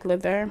somebody, like,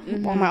 live there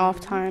on my off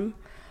time.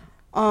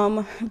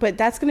 But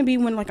that's going to be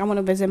when, like, I want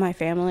to visit my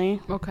family.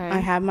 Okay. I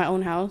have my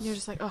own house. You're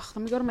just like, oh,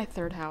 let me go to my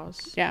 3rd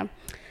house. Yeah.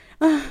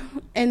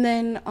 And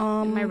then...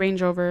 my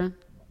Range Rover.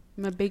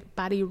 My big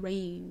body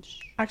range.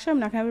 Actually, I'm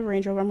not gonna have a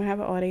Range Rover. I'm gonna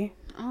have an Audi.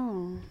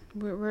 Oh,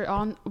 we're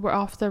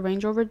off the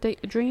Range Rover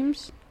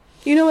dreams.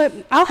 You know what?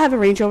 I'll have a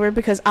Range Rover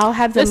because I'll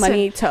have the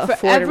money to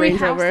afford a Range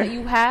Rover.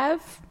 Every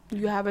house that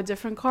you have a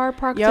different car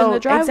parked in the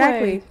driveway.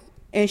 Exactly.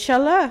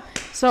 Inshallah.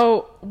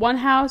 So one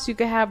house you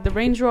could have the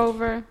Range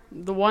Rover.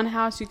 The one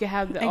house you could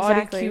have the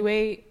Audi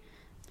Q8.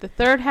 The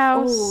 3rd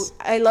house. Ooh,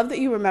 I love that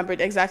you remembered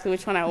exactly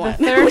which one I want.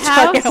 The 3rd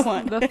house.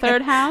 The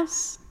 3rd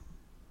house.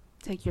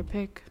 Take your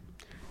pick.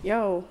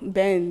 Yo,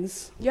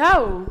 Benz.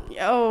 Yo.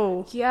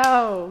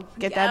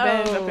 Get that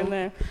Benz up in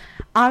there.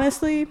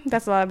 Honestly,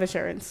 that's a lot of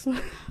insurance.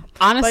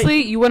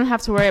 Honestly, you wouldn't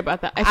have to worry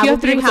about that. If you have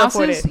 3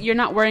 houses, you're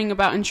not worrying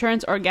about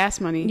insurance or gas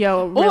money.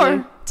 Yo, really?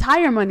 Or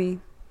tire money.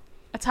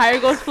 A tire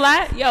goes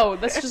flat. Yo,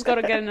 let's just go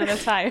to get another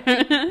tire.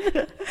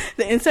 The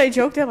inside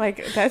joke, they're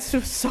like, that's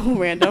just so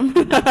random.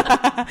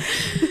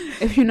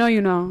 If you know,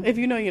 you know. If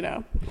you know, you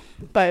know.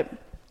 But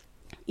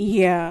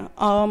yeah,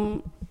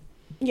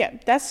 yeah,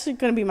 that's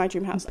gonna be my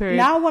dream house. Period.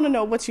 Now I want to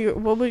know what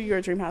would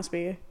your dream house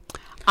be?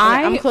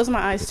 I'm closing my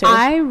eyes too.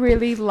 I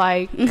really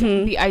like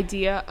the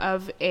idea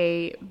of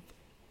a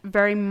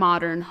very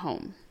modern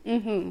home,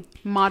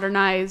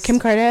 modernized, Kim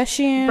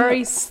Kardashian,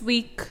 very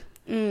sleek,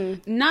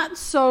 not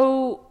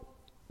so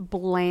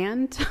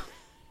bland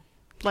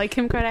like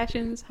Kim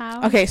Kardashian's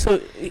house. Okay, so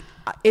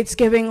it's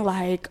giving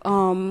like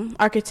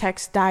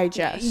Architect's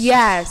Digest.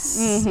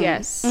 Yes,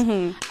 yes.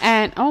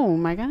 And oh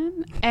my god.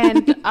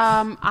 And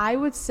I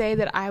would say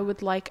that I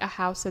would like a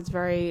house that's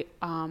very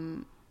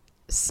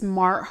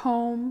smart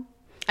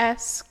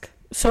home-esque.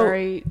 So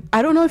very,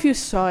 I don't know if you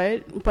saw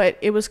it, but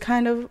it was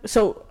kind of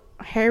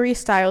Harry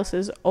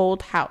Styles'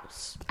 old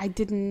house. I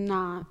did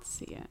not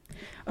see it.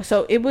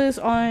 So it was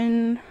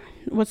on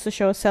what's the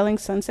show? Selling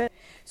Sunset.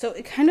 So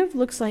it kind of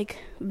looks like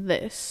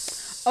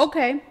this.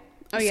 Okay.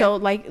 Oh, yeah. So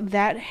like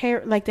that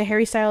like the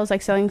Harry Styles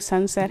like Selling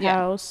Sunset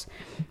house.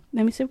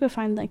 Let me see if we can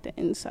find like the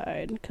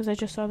inside because I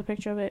just saw the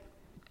picture of it.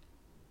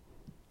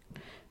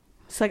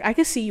 So like I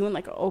could see you in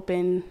like an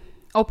open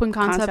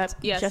concept.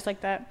 Yes, just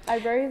like that. I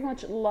very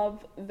much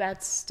love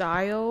that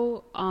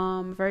style.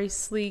 Very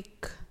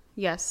sleek.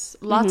 Yes,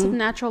 lots of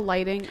natural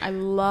lighting. I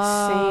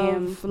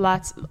love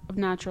lots of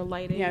natural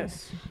lighting.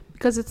 Yes,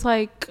 because it's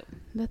like,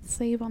 let's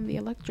save on the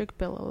electric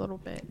bill a little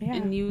bit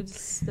and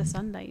use the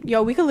sunlight.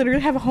 Yo, we could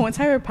literally have a whole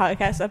entire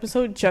podcast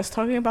episode just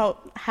talking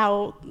about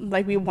how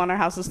like we want our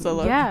houses to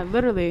look. Yeah,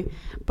 literally.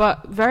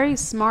 But very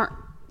smart,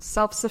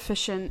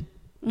 self-sufficient,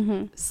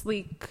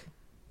 sleek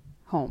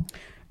home.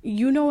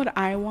 You know what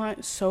I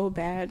want so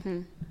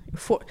bad?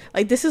 For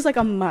like this is like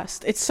a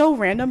must. It's so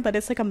random, but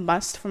it's like a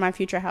must for my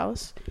future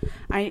house.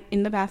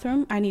 In the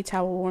bathroom, I need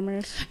towel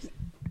warmers.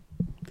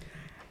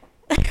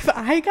 If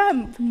I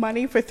got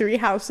money for 3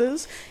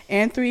 houses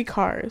and 3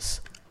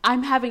 cars,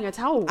 I'm having a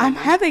towel warmer. I'm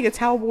having a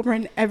towel warmer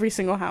in every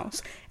single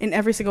house, in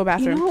every single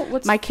bathroom. You know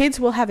my kids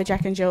will have a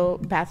Jack and Jill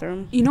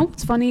bathroom. You know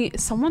what's funny?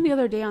 Someone the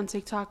other day on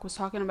TikTok was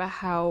talking about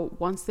how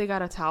once they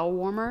got a towel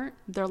warmer,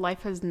 their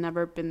life has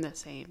never been the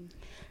same.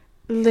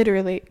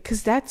 Literally,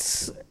 because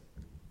that's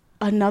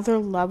another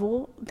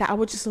level that I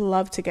would just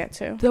love to get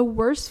to. The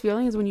worst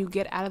feeling is when you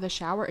get out of the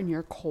shower and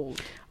you're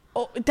cold.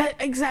 Oh, that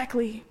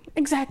exactly.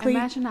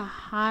 Imagine a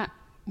hot,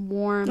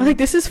 warm, like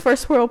this is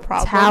first world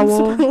problems.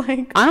 Towel.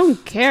 Like I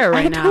don't care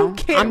right now.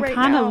 I'm right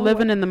kind of now.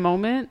 living in the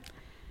moment.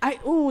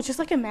 Just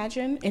like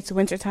imagine it's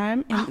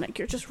wintertime and like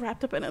you're just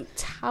wrapped up in a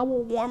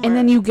towel warmer. And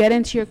then you get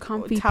into your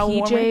comfy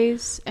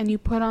PJs and you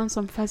put on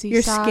some fuzzy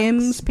your socks.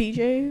 Skims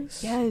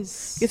PJs.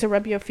 Yes. You get to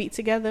rub your feet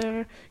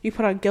together. You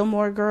put on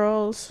Gilmore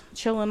Girls,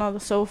 chilling on the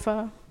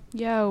sofa.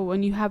 Yo,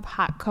 when you have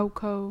hot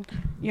cocoa.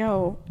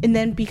 Yo, and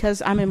then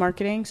because I'm in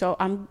marketing, so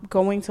I'm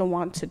going to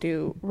want to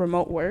do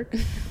remote work.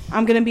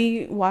 I'm going to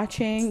be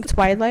watching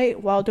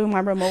Twilight while doing my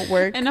remote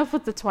work. Enough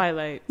with the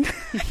Twilight.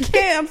 I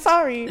can't, I'm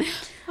sorry.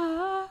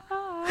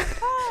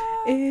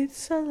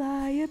 It's a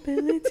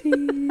liability.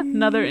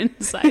 Another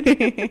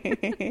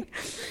insight.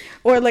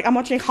 Or like I'm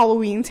watching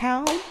Halloween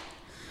Town.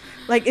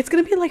 Like it's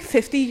gonna be like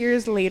 50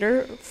 years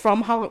later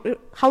from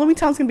Halloween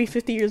Town's gonna be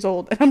 50 years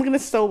old, and I'm gonna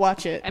still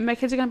watch it. And my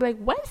kids are gonna be like,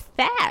 "What's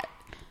that?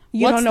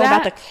 You What's don't know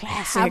that? about the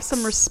classics. Have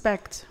some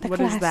respect. The What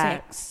classics.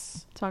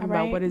 is that? Talking All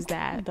about what is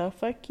that? The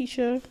fuck,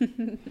 Keisha?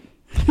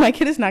 My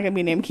kid is not gonna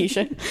be named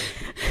Keisha.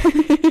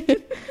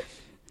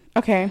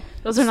 Okay.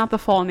 Those are not the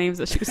fall names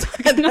that she was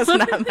talking That's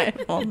about. not my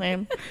full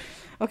name.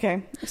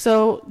 Okay,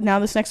 so now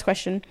this next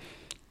question.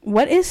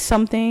 What is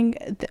something...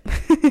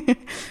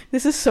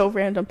 this is so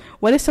random.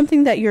 What is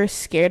something that you're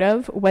scared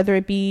of, whether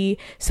it be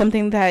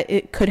something that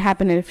it could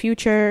happen in the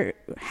future,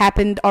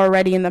 happened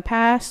already in the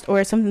past,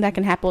 or something that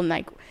can happen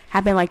like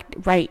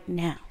right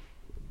now?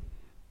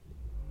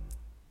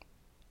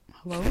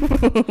 Hello?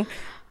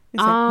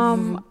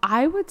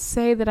 I would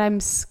say that I'm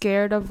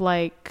scared of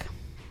like...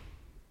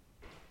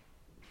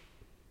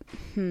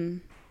 I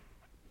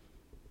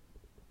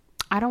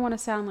don't want to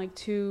sound like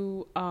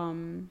too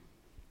Yeah.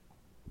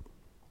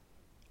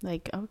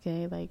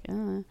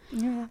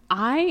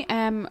 I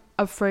am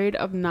afraid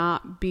of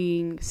not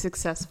being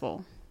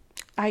successful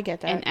I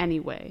get that. in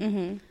any way.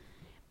 Mm-hmm.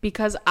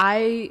 Because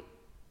I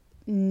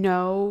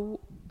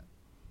know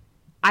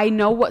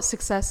what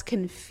success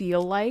can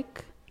feel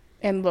like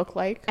And look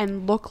like.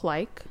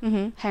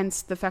 Mm-hmm.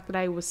 Hence the fact that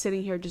I was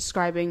sitting here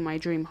describing my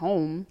dream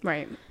home.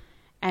 Right.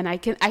 And I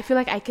feel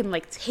like I can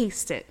like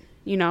taste it,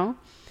 you know?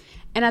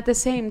 And at the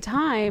same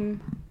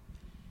time,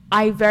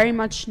 I very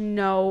much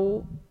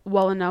know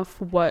well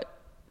enough what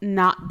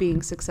not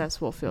being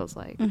successful feels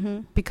like.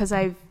 Mm-hmm. Because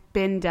I've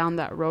been down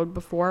that road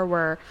before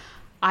where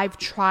I've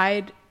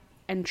tried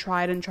and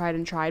tried and tried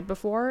and tried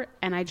before,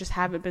 and I just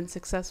haven't been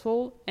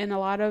successful in a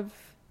lot of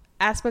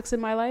aspects in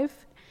my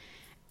life.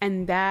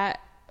 And that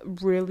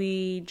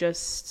really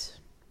just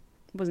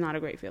was not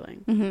a great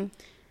feeling. Mm-hmm.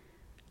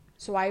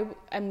 So I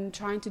am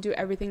trying to do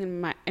everything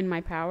in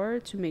my power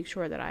to make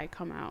sure that I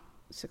come out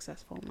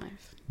successful in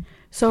life.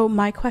 So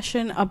my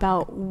question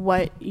about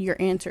what your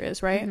answer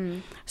is, right? Mm-hmm.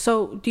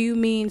 So do you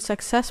mean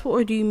successful,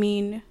 or do you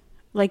mean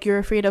like you're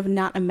afraid of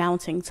not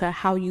amounting to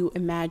how you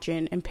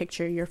imagine and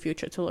picture your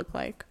future to look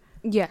like?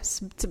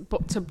 Yes,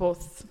 to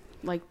both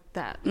like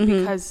that. Mm-hmm.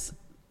 Because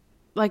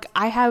like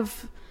I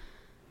have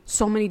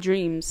so many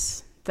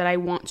dreams that I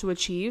want to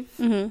achieve.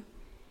 Mm-hmm.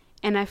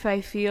 And if I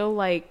feel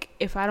like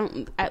if I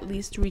don't at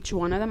least reach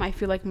one of them, I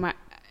feel like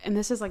and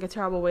this is like a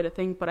terrible way to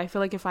think, but I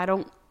feel like if I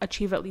don't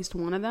achieve at least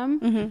one of them,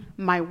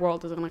 Mm-hmm. my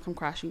world is going to come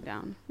crashing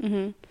down.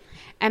 Mm-hmm.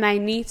 And I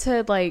need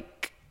to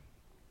like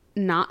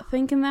not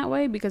think in that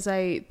way, because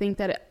I think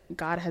that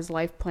God has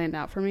life planned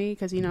out for me,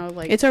 because, you know,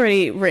 like It's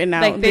already written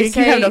out. like they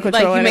say, you have no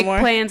control like you anymore.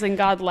 make plans and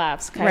God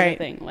laughs kind Right. of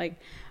thing. Like,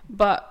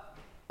 but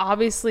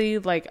obviously,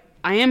 like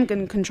I am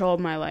in control of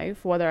my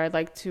life, whether I'd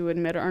like to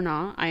admit it or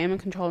not. I am in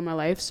control of my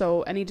life.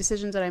 So any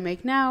decisions that I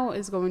make now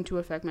is going to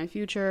affect my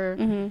future.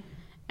 Mm-hmm.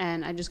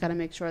 And I just got to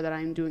make sure that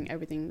I'm doing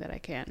everything that I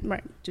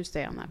can to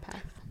stay on that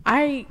path.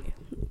 I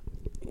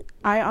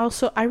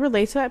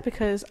relate to that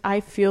because I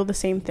feel the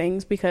same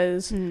things,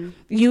 because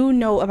you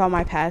know about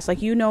my past,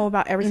 like you know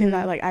about everything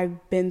that like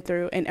I've been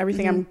through and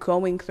everything I'm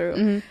going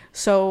through.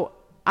 So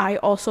I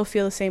also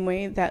feel the same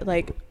way, that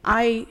like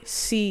I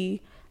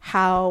see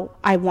how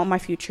I want my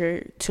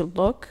future to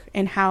look,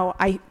 and how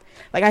I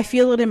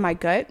feel it in my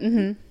gut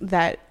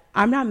that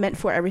I'm not meant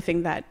for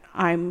everything that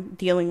I'm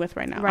dealing with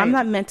right now. Right. I'm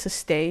not meant to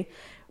stay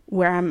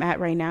where I'm at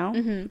right now.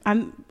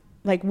 I'm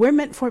like, we're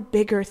meant for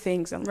bigger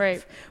things in life.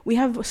 Right. We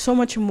have so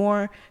much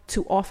more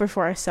to offer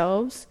for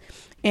ourselves.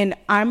 And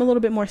I'm a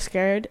little bit more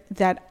scared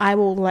that I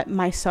will let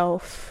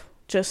myself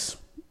just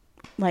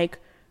like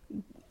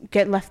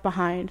get left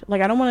behind.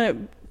 Like, I don't want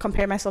to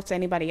compare myself to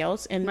anybody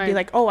else and be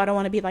like, oh, I don't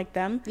want to be like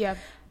them. Yeah.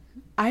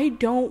 I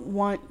don't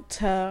want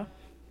to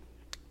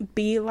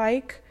be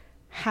like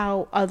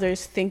how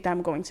others think that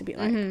I'm going to be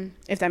like,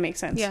 if that makes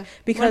sense. Yeah.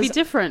 Because be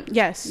different.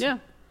 Yes. Yeah.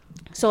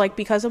 So like,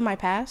 because of my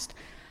past,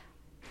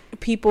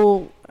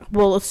 people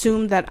will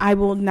assume that I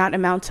will not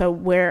amount to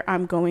where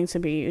I'm going to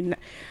be.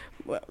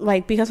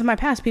 Like, because of my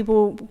past,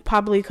 people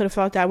probably could have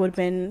thought that I would have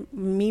been,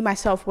 me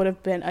myself would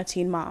have been a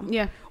teen mom.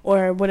 Yeah.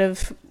 Or would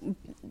have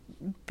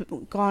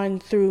gone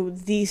through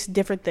these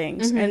different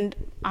things. And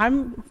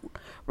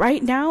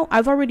right now,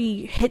 I've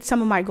already hit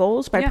some of my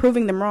goals by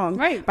proving them wrong.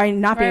 Right. By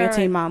not being a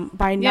teen mom,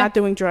 by not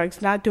doing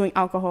drugs, not doing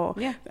alcohol.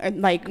 Yeah.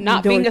 Like,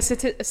 not being a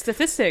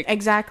statistic.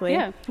 Exactly.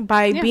 Yeah.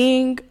 By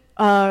being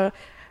a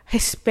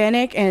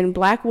Hispanic and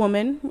Black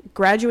woman,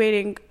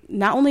 graduating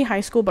not only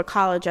high school, but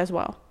college as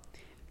well.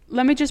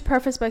 Let me just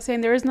preface by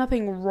saying there is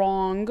nothing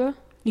wrong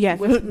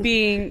with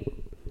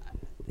being...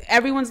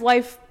 Everyone's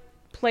life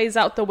plays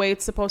out the way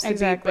it's supposed to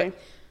be. But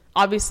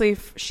obviously,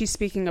 she's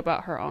speaking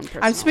about her own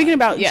personal I'm speaking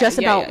about life.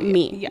 about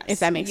me, if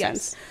that makes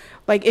sense.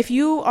 Like, if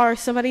you are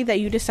somebody that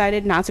you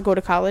decided not to go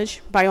to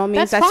college, by all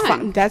means, that's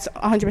fine. That's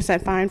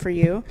 100% fine for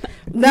you.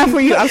 Not for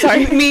you. I'm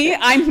sorry. Me,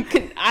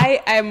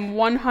 I am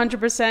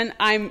 100%.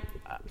 I'm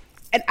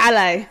an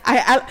ally.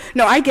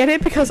 No, I get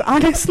it, because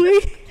honestly,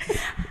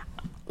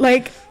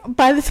 like,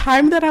 by the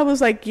time that I was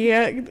like,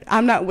 yeah,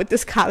 I'm not with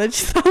this college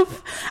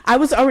stuff, I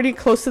was already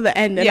close to the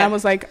end, and I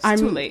was like, I'm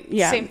too late.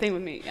 Yeah. Same thing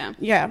with me.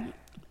 Yeah.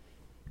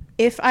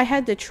 If I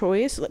had the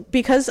choice,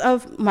 because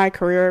of my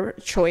career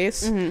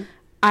choice,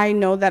 I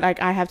know that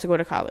I have to go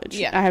to college.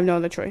 Yeah. I have no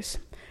other choice.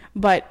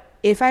 But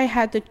if I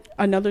had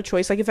another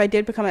choice, like if I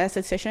did become an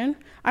esthetician,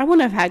 I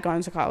wouldn't have had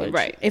gone to college.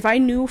 Right. If I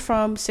knew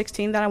from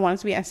 16 that I wanted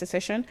to be an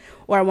esthetician,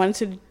 or I wanted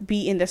to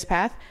be in this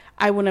path,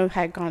 I wouldn't have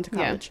had gone to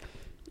college. Yeah.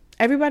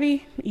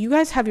 Everybody, you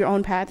guys have your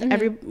own path.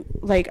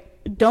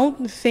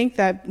 Don't think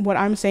that what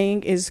I'm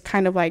saying is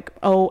kind of like,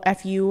 oh,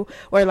 F you,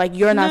 or like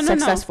you're not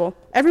successful. No.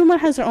 Everyone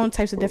has their own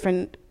types of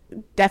different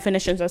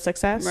definitions of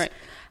success. Right.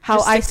 How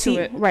I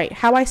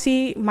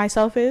see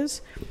myself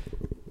is,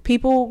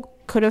 people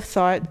could have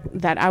thought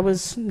that I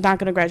was not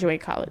going to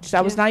graduate college, that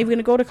I was not even going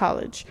to go to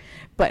college,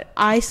 but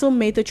I still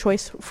made the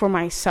choice for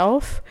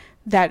myself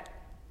that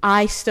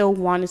I still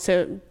wanted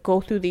to go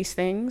through these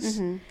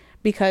things,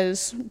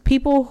 because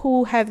people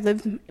who have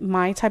lived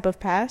my type of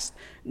past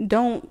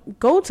don't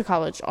go to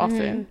college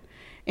often.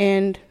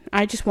 And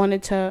I just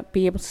wanted to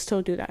be able to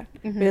still do that,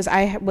 because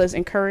I was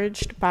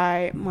encouraged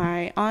by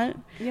my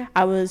aunt.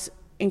 I was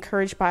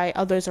encouraged by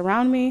others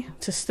around me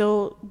to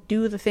still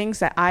do the things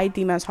that I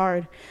deem as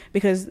hard,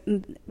 because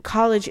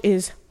college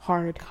is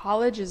hard.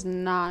 College is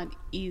not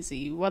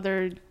easy.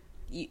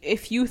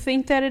 If you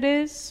think that it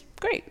is,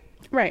 great.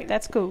 Right.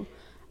 That's cool.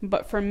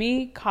 But for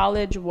me,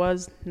 college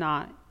was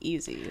not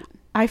easy.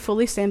 I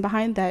fully stand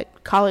behind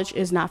that. College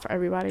is not for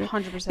everybody.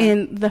 100%.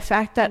 And the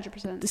fact that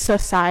 100%.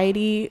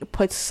 Society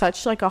puts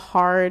such like a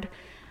hard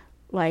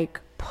like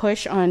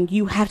push on,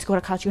 you have to go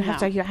to college,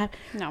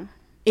 No.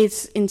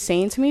 It's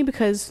insane to me,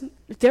 because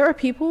there are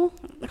people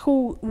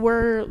who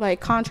were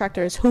like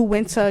contractors who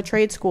went to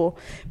trade school,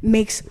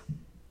 makes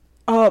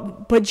a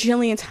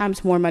bajillion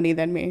times more money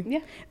than me. Yeah.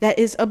 That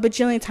is a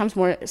bajillion times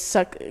more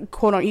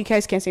quote unquote, you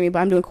guys can't see me, but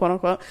I'm doing quote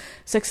unquote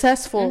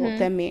successful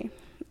than me.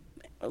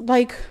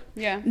 Like,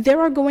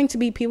 there are going to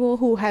be people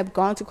who have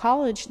gone to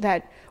college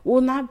that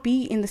will not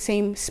be in the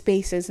same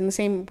spaces, in the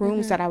same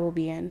rooms that I will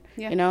be in,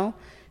 you know?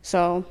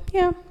 So,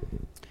 yeah.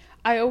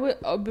 I always,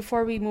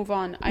 before we move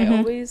on, I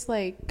always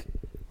like,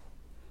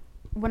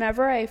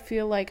 whenever I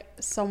feel like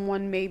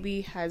someone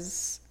maybe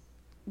has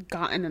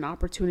gotten an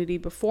opportunity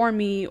before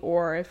me,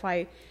 or if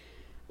I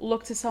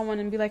look to someone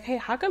and be like, hey,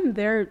 how come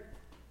they're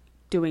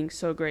doing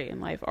so great in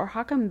life? Or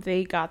how come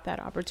they got that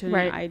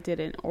opportunity I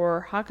didn't?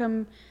 Or how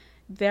come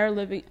they're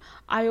living?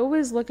 I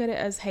always look at it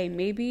as, hey,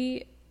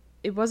 maybe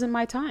it wasn't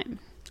my time.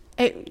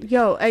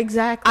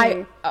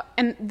 Exactly.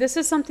 And this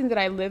is something that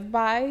I live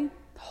by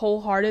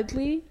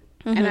wholeheartedly.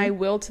 And I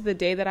will to the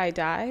day that I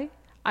die.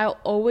 I'll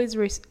always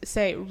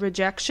say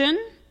rejection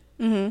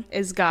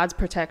is God's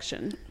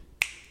protection.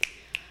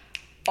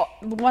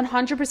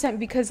 100%,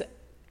 because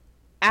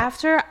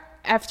after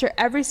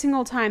every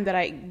single time that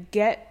I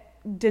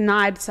get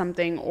denied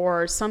something,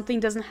 or something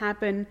doesn't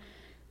happen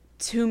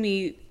to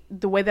me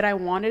the way that I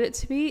wanted it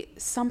to be,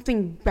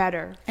 something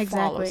better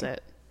follows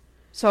it.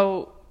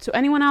 So to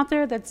anyone out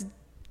there that's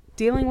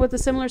dealing with a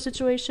similar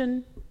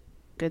situation,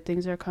 good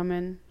things are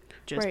coming.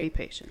 Just be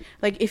patient.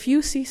 Like, if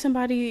you see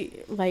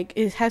somebody like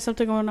it has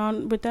something going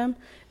on with them,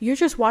 you're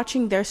just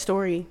watching their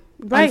story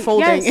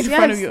unfolding in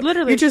front of you.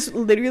 Literally. You're just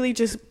literally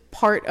just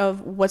part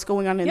of what's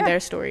going on in their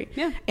story.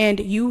 Yeah. And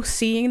you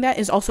seeing that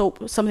is also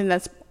something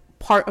that's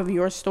part of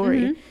your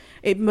story.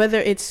 Whether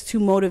it's to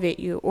motivate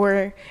you,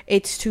 or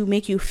it's to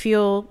make you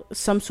feel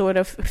some sort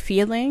of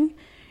feeling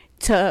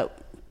to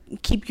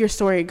keep your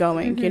story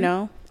going, you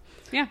know?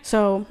 Yeah.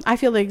 So I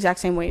feel the exact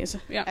same way as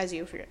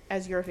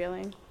you're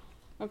feeling.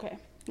 Okay.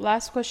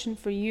 Last question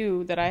for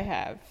you that I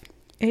have.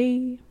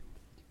 And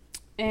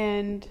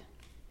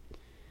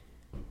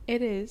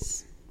it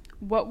is,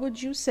 what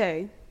would you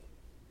say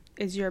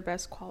is your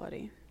best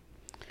quality?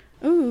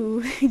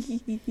 Ooh. This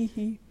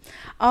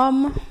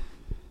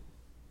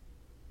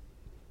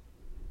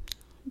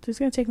is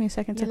gonna take me a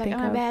second to think.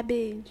 I'm a bad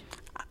bitch.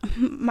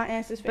 My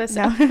ass is fixed.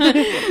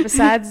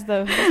 Besides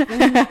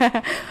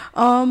the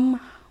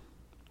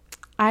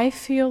I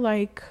feel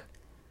like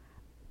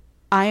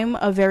I'm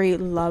a very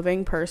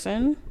loving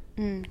person.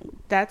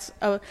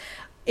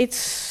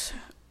 It's,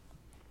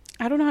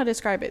 I don't know how to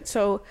describe it.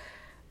 So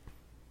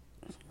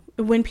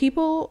when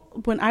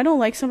I don't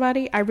like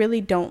somebody, I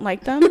really don't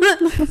like them.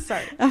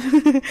 Sorry.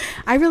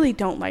 I really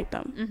don't like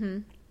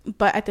them.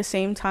 But at the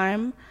same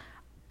time,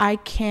 I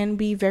can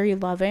be very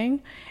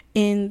loving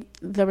in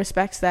the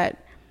respects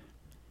that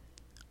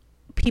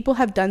people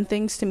have done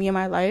things to me in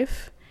my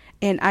life,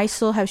 and I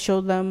still have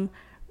showed them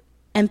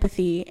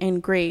empathy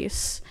and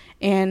grace.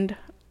 And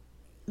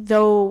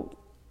though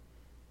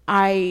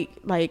I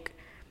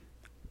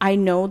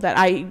know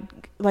that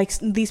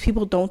these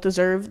people don't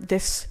deserve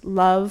this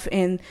love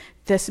and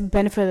this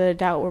benefit of the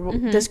doubt, or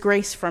this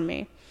grace from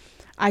me,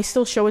 I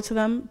still show it to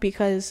them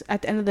because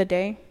at the end of the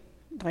day,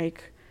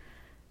 like,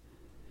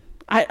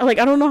 I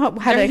don't know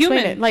how to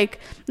explain it. Like,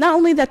 not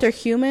only that they're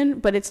human,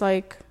 but it's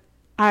like,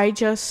 I'm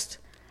just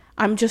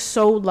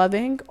so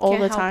loving all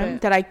the time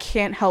that I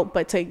can't help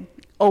but to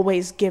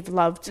always give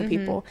love to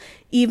people.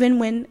 Even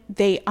when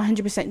they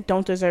 100%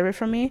 don't deserve it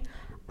from me,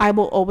 I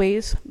will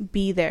always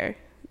be there.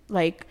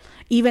 Like,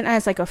 even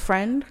as like a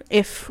friend,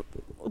 if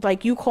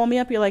like you call me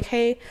up, you're like,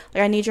 hey,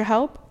 like I need your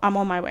help, I'm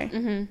on my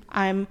way.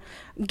 I'm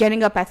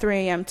getting up at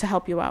 3 a.m. to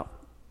help you out.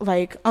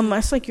 Like,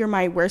 unless like you're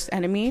my worst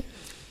enemy,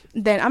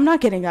 then I'm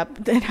not getting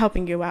up and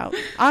helping you out.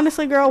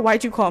 Honestly, girl,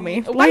 why'd you call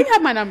me? Why do you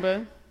have my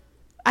number?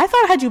 I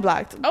thought I had you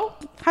blocked. Oh,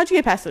 how'd you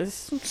get past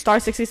this? Star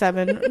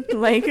 67.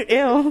 Like,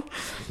 ew.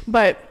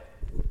 But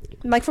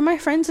like for my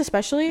friends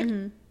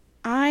especially,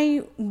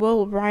 I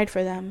will ride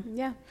for them.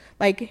 Yeah.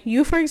 Like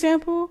you, for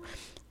example,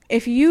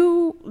 if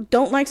you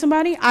don't like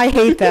somebody, I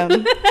hate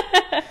them.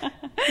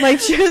 Like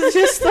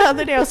just the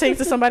other day I was saying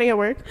to somebody at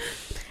work,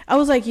 I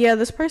was like, yeah,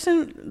 this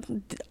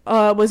person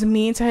was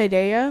mean to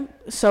Hidayah,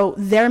 so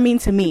they're mean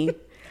to me.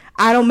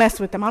 I don't mess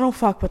with them. I don't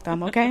fuck with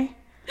them, okay?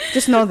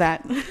 Just know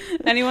that.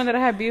 Anyone that I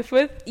have beef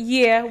with,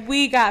 yeah,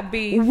 we got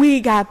beef. We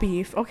got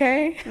beef,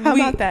 okay? How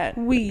about that?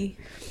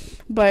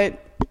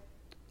 But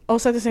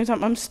also at the same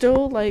time, I'm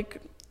still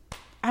like,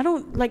 I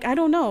don't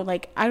know.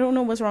 Like, I don't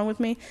know what's wrong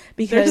with me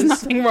because there's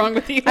nothing wrong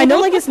with you. I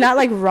know, like, it's not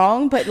like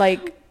wrong, but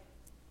like,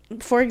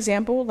 for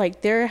example,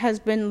 like there has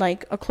been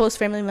like a close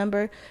family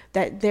member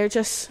that they're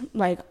just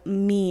like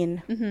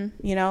mean,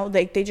 you know,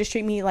 like they just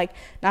treat me like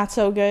not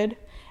so good,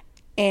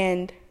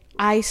 and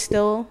I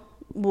still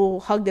will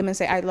hug them and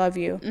say I love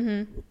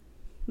you.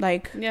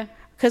 Like, yeah,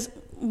 because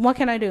what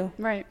can I do?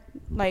 Right.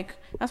 Like,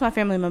 that's my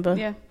family member.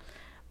 Yeah.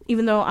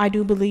 Even though I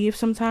do believe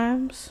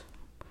sometimes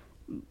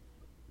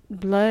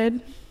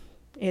blood,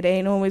 it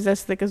ain't always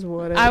as thick as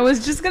water. I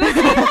was just gonna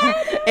say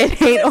that.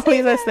 It ain't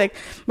always as thick,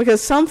 because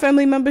some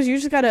family members, you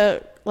just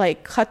gotta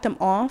like cut them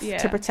off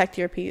to protect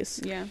your peace.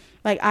 Yeah.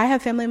 Like, I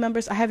have family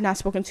members I have not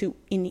spoken to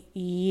in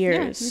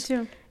years. Yeah,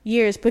 me too.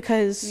 Years,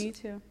 because me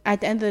too.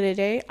 At the end of the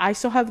day, I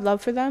still have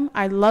love for them.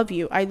 I love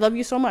you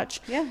so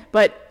much. Yeah.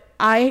 But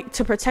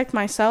to protect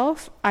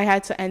myself, I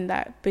had to end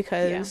that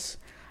because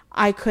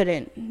I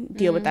couldn't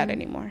deal with that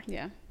anymore.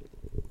 Yeah.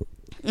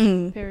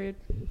 Period.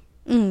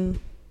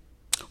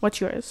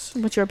 What's yours?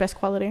 What's your best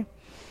quality?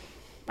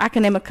 I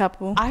can name a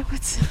couple.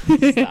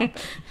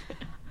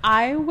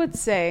 I would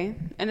say,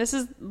 and this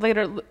is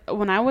later,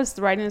 when I was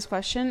writing this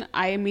question,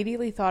 I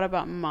immediately thought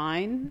about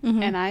mine.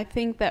 And I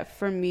think that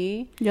for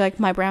me, you're like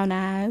my brown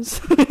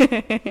eyes,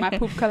 my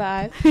poop color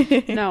eyes.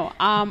 No,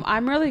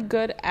 I'm really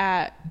good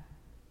at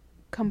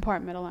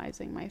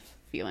compartmentalizing my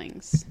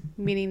feelings,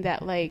 meaning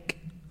that like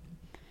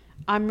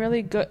I'm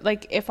really good.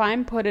 Like, if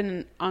I'm put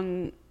in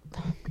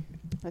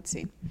let's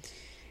see.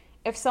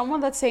 If someone,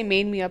 let's say,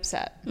 made me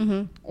upset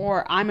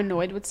or I'm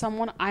annoyed with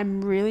someone,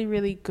 I'm really,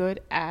 really good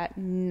at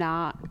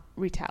not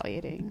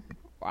retaliating.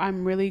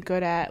 I'm really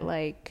good at,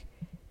 like,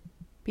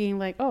 being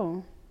like,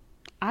 oh,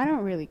 I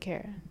don't really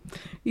care.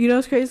 You know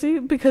what's crazy?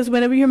 Because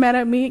whenever you're mad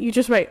at me, you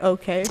just write,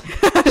 okay.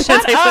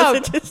 Shut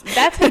up.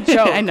 That's a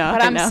joke. I know.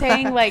 But I'm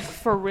saying, like,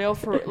 for real,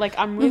 like,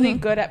 I'm really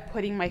good at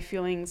putting my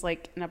feelings,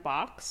 like, in a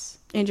box.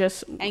 And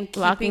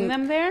keeping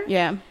them there.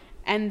 Yeah.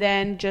 And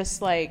then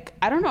just, like,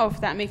 I don't know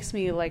if that makes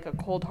me, like, a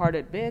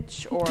cold-hearted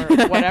bitch or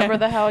whatever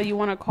the hell you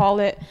want to call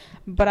it.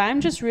 But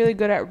I'm just really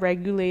good at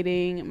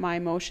regulating my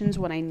emotions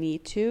when I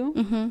need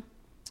to.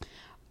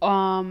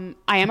 I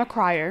am a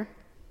crier.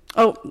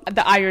 Oh,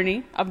 the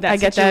irony of that. I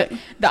get that.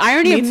 The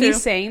irony of me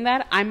saying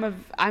that, I'm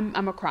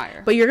a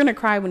crier. But you're going to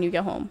cry when you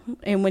get home.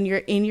 And when you're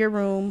in your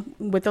room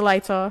with the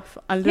lights off,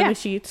 under the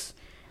sheets,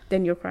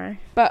 then you'll cry.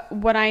 But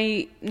when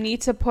I need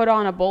to put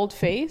on a bold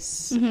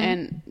face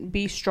and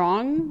be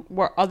strong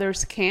where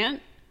others can't,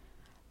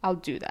 I'll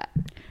do that.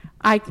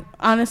 I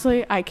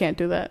can't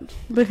do that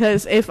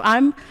because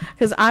I'm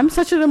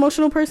such an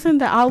emotional person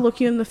that I'll look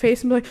you in the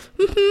face and be like,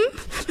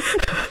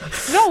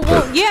 No,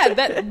 well,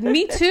 yeah,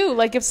 me too.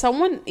 Like, if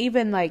someone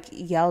even like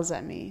yells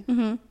at me,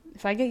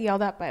 if I get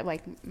yelled at by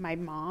like my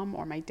mom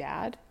or my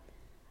dad,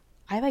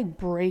 I like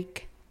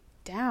break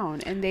down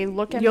and they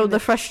look at me. The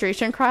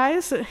frustration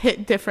cries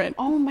hit different.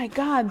 Oh my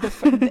God.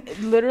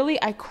 Literally,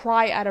 I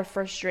cry out of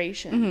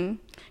frustration.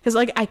 Because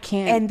like I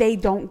can't. And they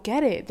don't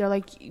get it. They're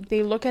like,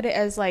 they look at it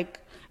as like,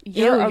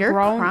 you're a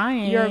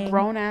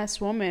grown ass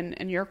woman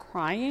and you're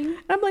crying. And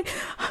I'm like,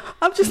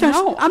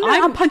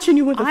 I'm punching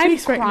you in the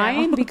face right now. I'm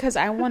crying because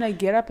I want to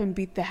get up and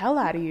beat the hell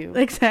out of you.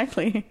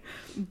 Exactly.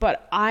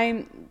 But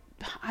I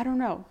don't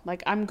know.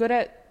 Like, I'm good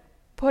at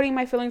putting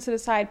my feelings to the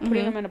side,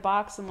 putting them in a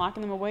box and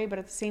locking them away. But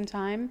at the same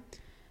time,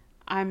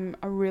 I'm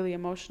a really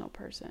emotional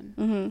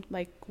person.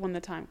 Like, when the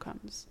time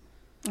comes.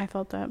 I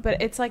felt that.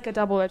 But it's like a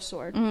double-edged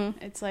sword.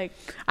 It's like,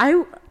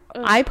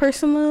 I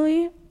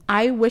personally,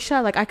 I wish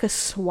I could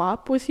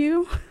swap with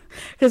you,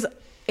 because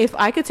if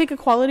I could take a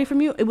quality from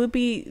you, it would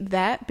be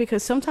that.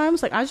 Because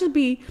sometimes like I just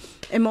be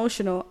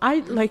emotional.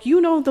 I like,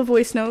 the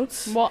voice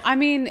notes. Well, I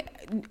mean,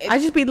 I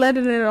just be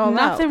letting it all out.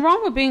 Nothing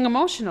wrong with being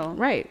emotional,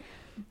 right?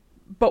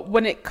 But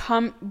when it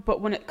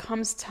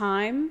comes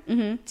time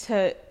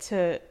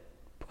to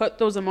put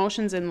those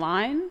emotions in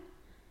line,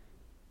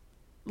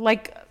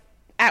 like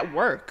at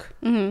work,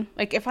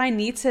 like if I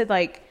need to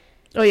like,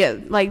 oh yeah,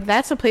 like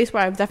that's a place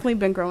where I've definitely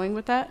been growing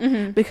with that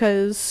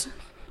because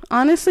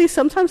honestly,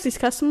 sometimes these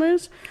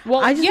customers,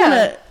 I just want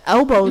to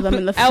elbow them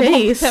in the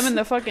face, them in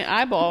the fucking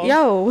eyeball.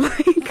 Yo,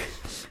 like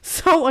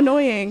so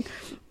annoying.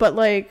 But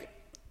like,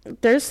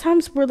 there's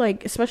times where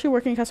like, especially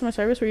working customer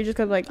service, where you just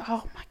gotta like,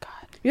 oh my god,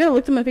 you gotta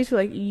look them in the face and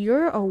be like,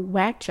 you're a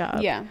whack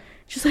job. Yeah,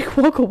 just like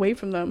walk away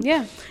from them.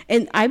 Yeah,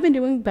 and I've been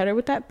doing better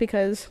with that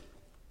because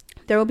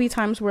there will be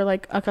times where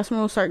like a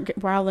customer will start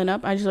riling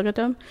up. I just look at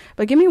them,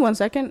 but give me 1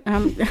 second.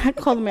 I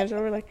call the manager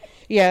over like,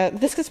 yeah,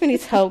 this customer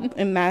needs help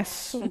in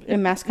mass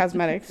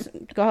cosmetics.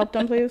 Go help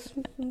them, please.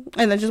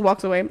 And then just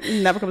walks away,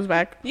 never comes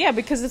back. Yeah,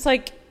 because it's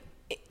like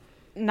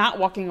not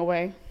walking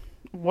away.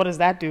 What does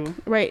that do?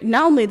 Right.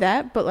 Not only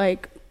that, but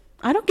like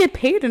I don't get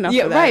paid enough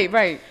for that.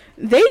 Right.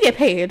 They get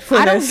paid for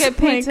I this. don't get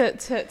paid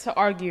to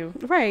argue.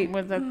 Right.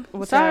 With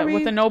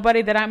a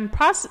nobody that I'm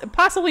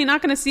possibly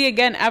not going to see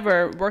again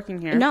ever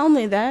working here. Not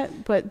only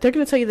that, but they're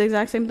going to tell you the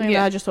exact same thing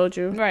that I just told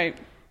you. Right.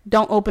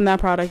 Don't open that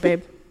product,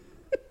 babe.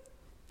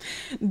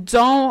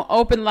 Don't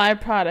open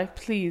live product,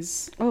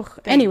 please. Oh,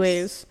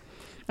 anyways.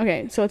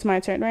 Okay, so it's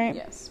my turn, right?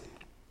 Yes.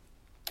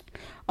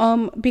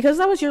 Because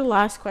that was your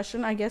last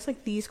question, I guess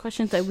like these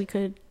questions that we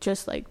could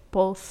just like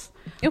both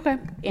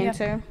answer.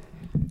 Yeah.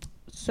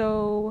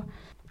 So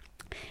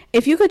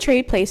if you could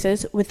trade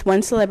places with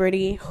one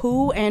celebrity,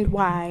 who and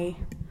why?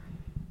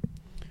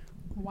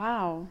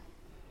 Wow.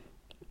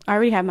 I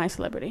already have my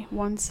celebrity.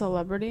 One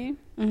celebrity?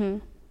 Mm-hmm.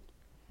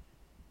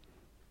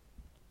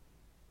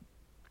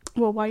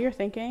 Well, while you're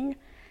thinking,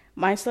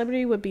 my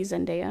celebrity would be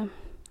Zendaya.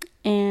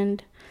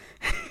 And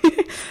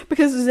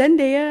because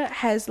Zendaya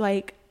has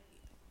like,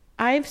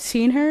 I've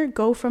seen her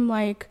go from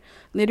like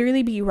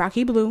literally be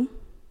Rocky Blue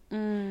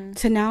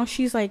to now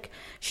she's like,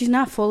 she's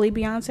not fully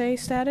Beyonce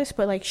status,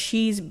 but like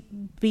she's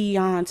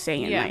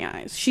Beyonce in my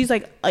eyes. She's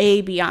like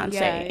a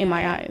Beyonce in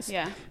my eyes.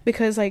 Yeah.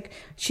 Because like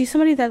she's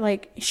somebody that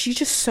like, she's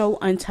just so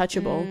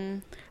untouchable.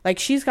 Like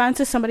she's gotten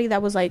to somebody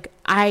that was like,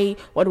 I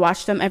would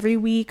watch them every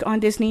week on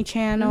Disney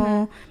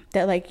Channel,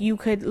 that like you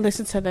could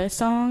listen to their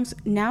songs.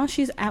 Now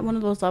she's at one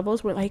of those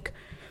levels where like,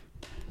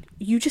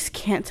 you just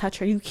can't touch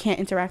her. You can't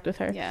interact with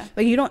her. Yeah.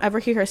 Like you don't ever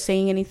hear her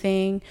saying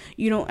anything.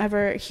 You don't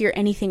ever hear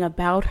anything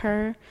about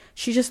her.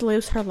 She just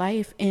lives her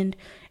life. And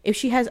if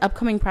she has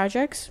upcoming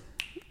projects,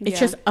 it's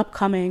just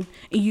upcoming.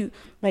 You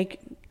like,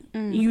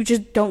 you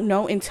just don't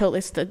know until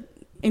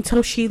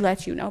she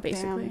lets you know,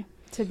 basically. Damn.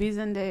 To be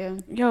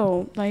Zendaya.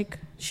 Yo, like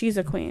she's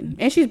a queen.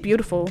 And she's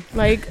beautiful.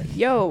 Like,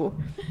 yo.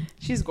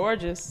 She's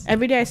gorgeous.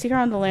 Every day I see her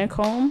on the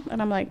Lancome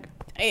and I'm like,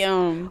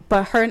 damn.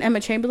 But her and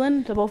Emma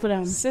Chamberlain, the both of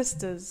them.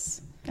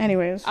 Sisters.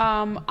 Anyways,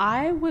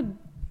 I would,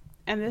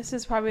 and this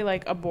is probably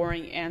like a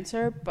boring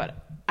answer,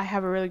 but I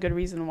have a really good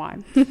reason why.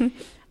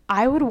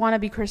 I would want to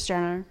be Kris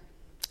Jenner.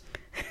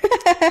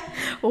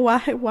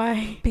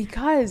 Why?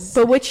 Because.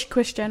 But which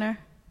Kris Jenner?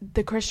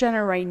 The Kris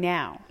Jenner right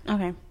now.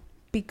 Okay.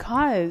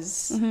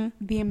 Because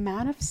the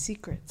amount of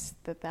secrets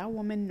that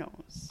woman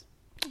knows.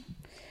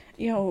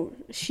 Yo,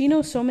 she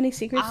knows so many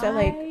secrets that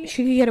like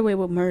she could get away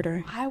with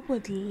murder. I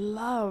would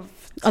love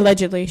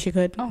allegedly she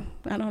could. Oh,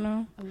 I don't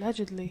know.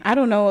 Allegedly. I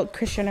don't know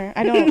Kris Jenner.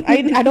 I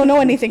don't know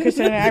anything Kris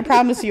Jenner. I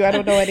promise you I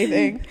don't know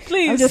anything.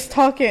 Please. I'm just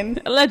talking.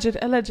 Alleged.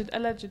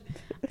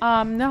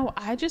 No,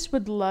 I just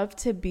would love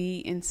to be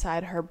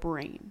inside her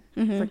brain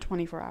for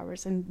 24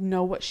 hours and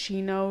know what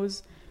she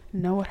knows.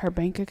 Know what her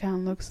bank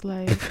account looks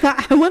like.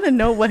 I want to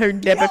know what her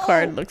debit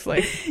card looks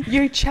like.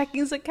 Your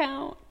checkings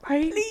account.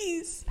 Right?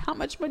 Please. How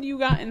much money you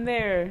got in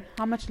there?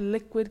 How much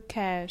liquid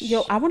cash?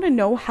 Yo, I want to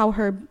know how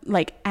her,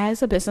 like,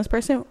 as a business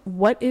person,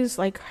 what is,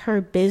 like, her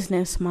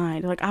business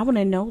mind? Like, I want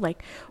to know,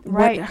 like,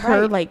 what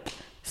her, like,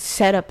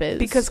 setup is.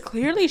 Because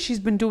clearly she's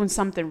been doing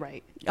something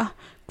right.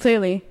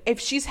 Clearly. If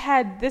she's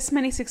had this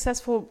many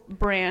successful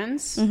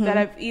brands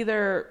that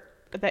either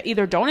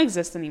don't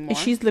exist anymore.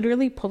 She's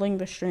literally pulling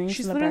the strings.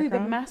 She's in the literally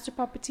background. the master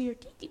puppeteer.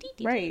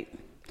 Right.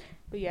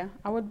 But yeah,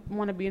 I would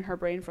want to be in her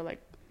brain for like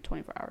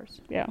 24 hours.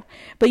 Yeah.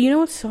 But you know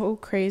what's so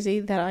crazy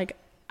that like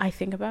I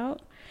think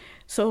about?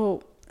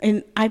 So,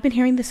 and I've been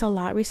hearing this a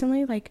lot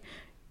recently, like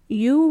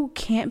you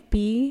can't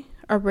be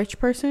a rich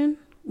person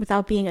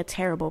without being a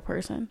terrible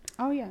person.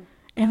 Oh yeah.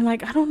 And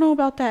like I don't know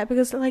about that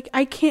because like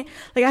I can't,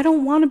 like I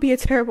don't want to be a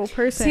terrible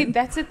person. See,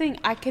 that's the thing.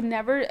 I can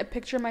never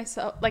picture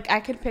myself, like I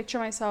can picture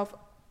myself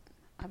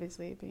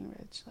obviously being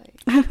rich,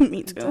 like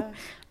me too.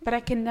 But I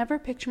can never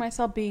picture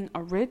myself being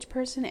a rich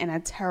person and a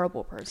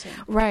terrible person.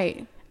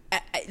 Right.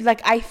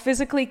 I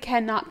physically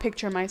cannot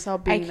picture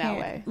myself being that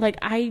way. Like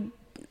I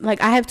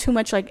have too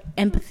much like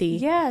empathy.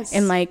 Yes.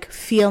 And like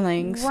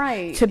feelings.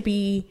 Right.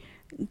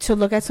 To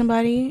look at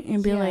somebody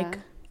and be like,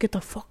 get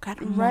the fuck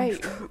out of my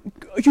life.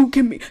 You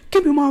give me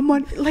my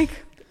money. Like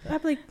I'm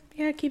like,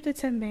 yeah, keep the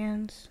 10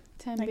 bands.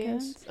 10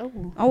 bands?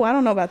 Oh, I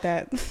don't know about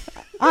that.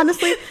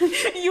 Honestly.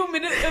 You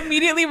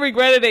immediately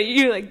regretted it.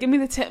 You're like, give me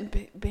the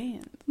 10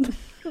 bands.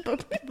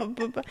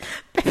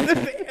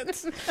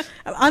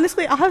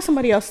 Honestly, I'll have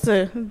somebody else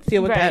to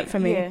deal with that for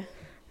me. Yeah.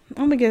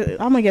 I'm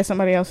gonna get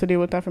somebody else to deal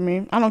with that for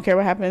me. I don't care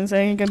what happens. It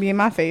ain't gonna be in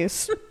my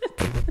face.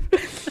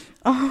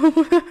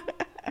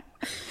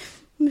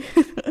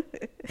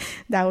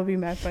 That would be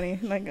mad funny.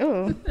 Like,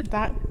 oh,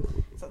 that's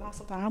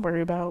something I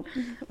worry about.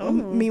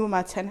 Me with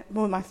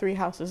my 3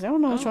 houses. I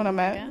don't know which one I'm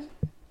at. Yeah.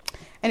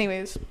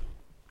 Anyways,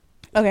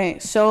 okay.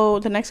 So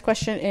the next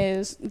question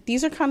is.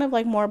 These are kind of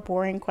like more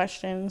boring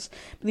questions.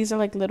 But these are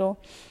like little.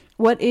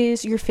 What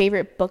is your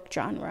favorite book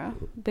genre?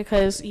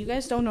 Because you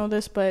guys don't know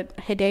this, but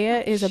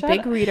Hidayah is a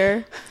big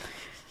reader.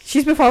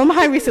 She's been following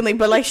behind recently,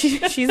 but like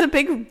she's a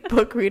big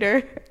book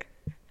reader.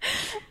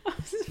 I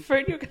was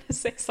afraid you were gonna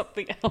say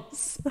something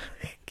else.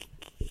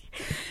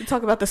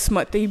 Talk about the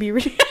smut that you be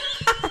reading.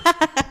 That's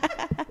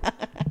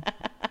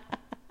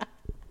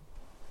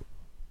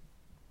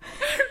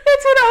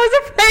what I was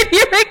afraid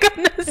you were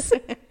gonna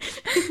say.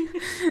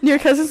 Your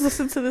cousins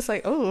listen to this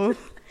like, oh.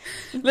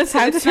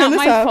 Listen, it's not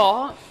my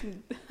fault.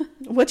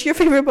 What's your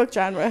favorite book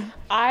genre?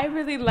 I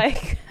really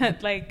like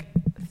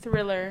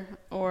thriller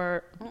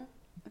or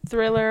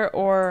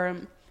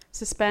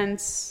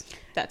suspense.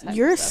 That type.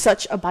 You're of stuff.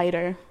 such a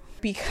biter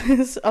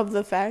because of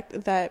the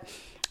fact that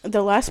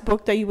the last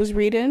book that you was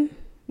reading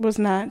was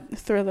not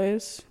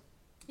thrillers.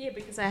 Yeah,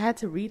 because I had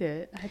to read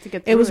it. I had to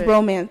get through it. Was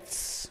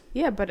romance.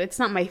 Yeah, but it's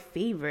not my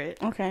favorite.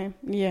 Okay.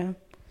 Yeah.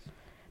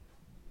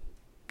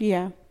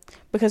 Yeah.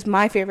 Because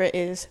my favorite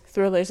is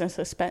thrillers and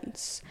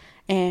suspense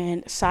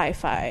and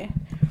sci-fi.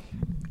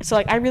 So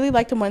like I really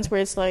like the ones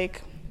where it's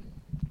like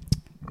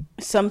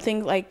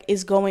something like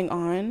is going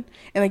on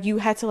and like you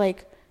had to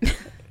like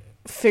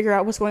figure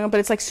out what's going on, but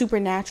it's like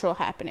supernatural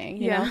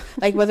happening, you know?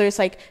 Like whether it's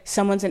like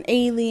someone's an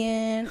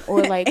alien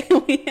or like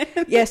alien.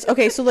 Yes,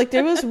 okay, so like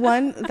there was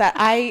one that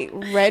I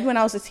read when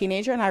I was a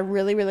teenager and I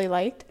really, really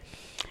liked.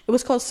 It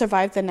was called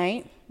Survive the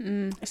Night.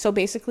 So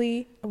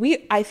basically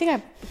I think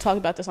I've talked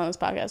about this on this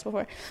podcast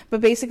before,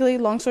 but basically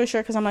long story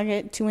short, because I'm not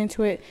get too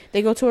into it,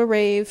 they go to a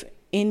rave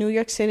in New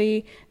York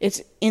City.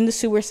 It's in the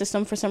sewer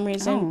system for some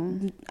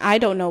reason. I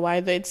don't know why.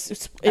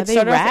 It's Are they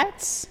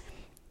rats?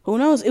 Who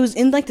knows? It was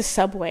in like the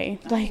subway.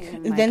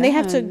 Like then they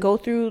have to go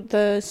through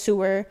the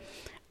sewer,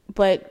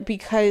 but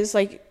because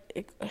like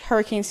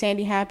Hurricane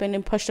Sandy happened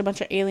and pushed a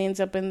bunch of aliens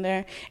up in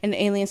there, and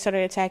the aliens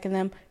started attacking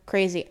them.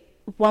 Crazy.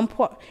 One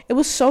part, it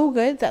was so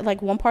good that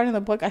like one part in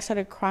the book I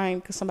started crying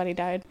because somebody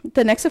died.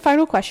 The next and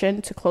final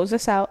question to close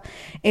this out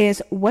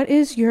is, what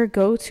is your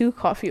go-to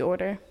coffee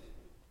order?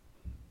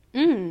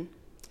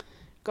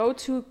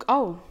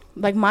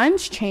 Like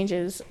mine's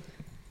changes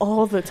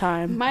all the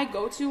time. My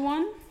go-to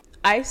one,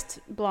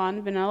 iced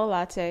blonde vanilla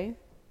latte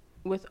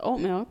with oat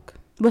milk.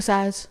 What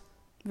size?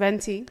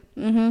 Venti.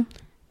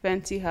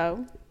 Venti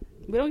ho.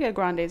 We don't get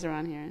grandes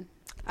around here.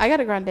 I got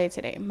a grande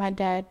today. My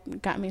dad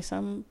got me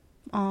some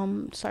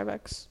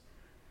Starbucks.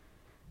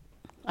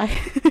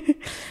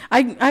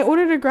 I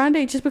ordered a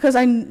grande just because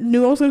I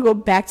knew I was gonna go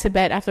back to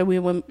bed after we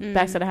went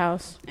back to the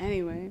house.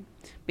 Anyway,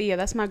 but yeah,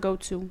 that's my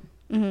go-to.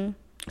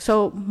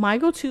 So my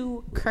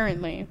go-to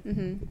currently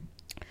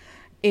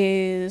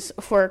is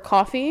for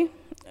coffee.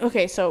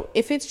 Okay, so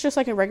if it's just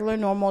like a regular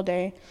normal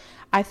day,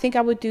 I think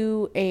I would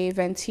do a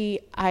venti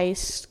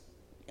iced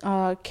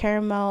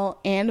caramel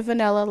and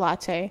vanilla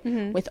latte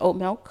with oat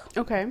milk.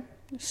 Okay.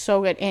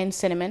 So good. And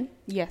cinnamon.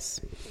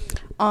 Yes.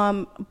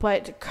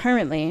 But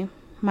currently,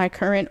 my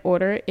current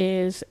order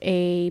is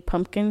a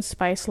pumpkin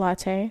spice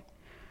latte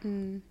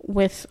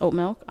with oat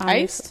milk.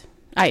 Iced,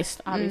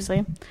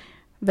 obviously.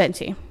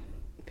 Venti.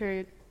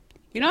 Period.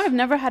 You know, I've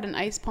never had an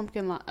iced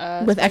pumpkin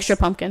with extra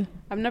pumpkin.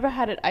 I've never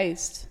had it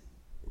iced.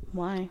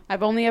 Why?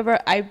 I've only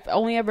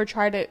ever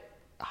tried it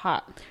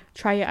hot.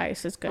 Try your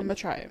ice. It's good. I'm gonna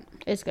try it.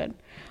 It's good.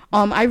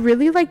 I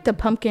really like the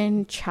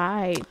pumpkin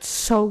chai. It's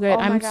so good.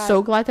 I'm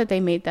so glad that they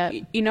made that.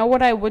 You know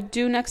what I would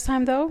do next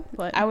time though?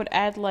 What? I would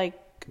add like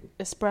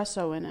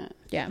espresso in it.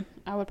 Yeah.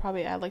 I would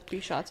probably add like 3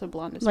 shots of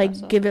blonde espresso.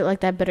 Like give it like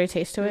that bitter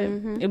taste to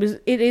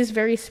it. It is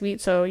very sweet,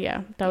 so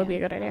yeah, that would be a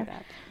good idea.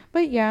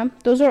 But yeah,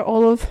 those are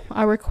all of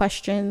our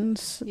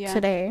questions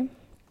today.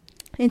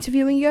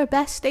 Interviewing your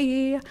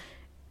bestie.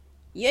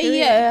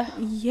 Yeah.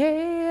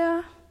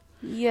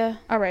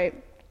 All right.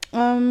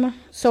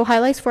 So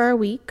highlights for our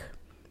week.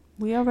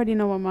 We already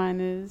know what mine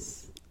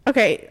is.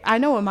 Okay, I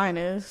know what mine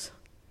is.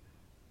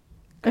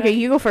 Okay,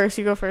 you go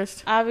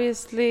first.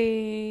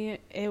 Obviously,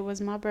 it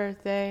was my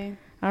birthday.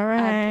 All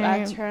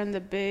right. I turned the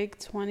big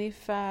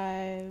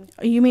 25.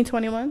 You mean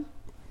 21?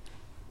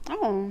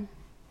 Oh.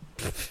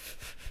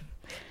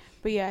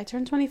 But yeah, I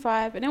turned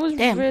 25, and it was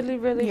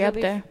really, You're up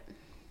there.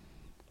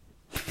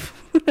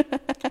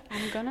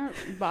 I'm gonna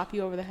bop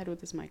you over the head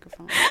with this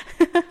microphone.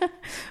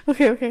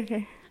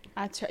 Okay.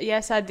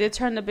 Yes, I did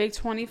turn the big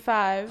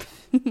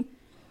 25.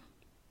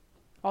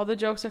 All the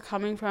jokes are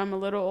coming from a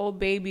little old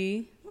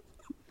baby.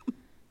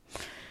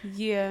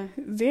 Yeah.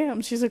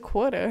 Damn, she's a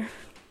quarter.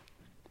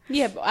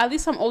 Yeah, but at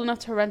least I'm old enough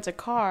to rent a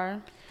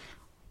car.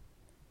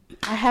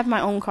 I have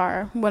my own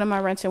car. What am I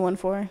renting one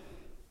for?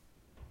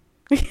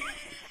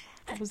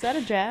 Was that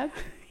a jab?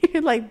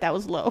 You're like, that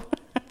was low.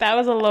 That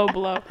was a low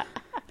blow.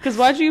 Because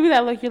why'd you give me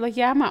that look? You're like,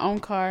 yeah, I have my own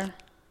car.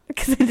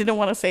 Because I didn't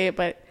want to say it,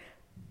 but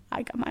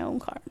I got my own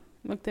car.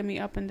 Looked at me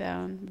up and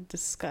down with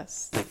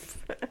disgust.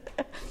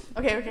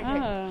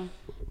 Okay.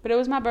 But it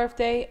was my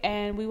birthday,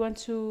 and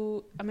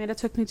Amanda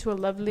took me to a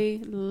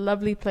lovely,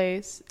 lovely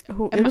place.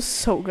 It was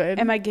so good.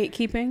 Am I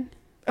gatekeeping?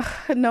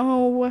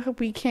 No,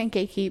 we can't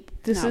gatekeep.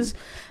 This is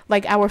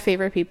like our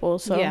favorite people.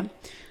 So yeah,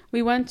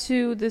 we went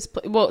to this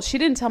place. Well, she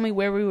didn't tell me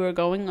where we were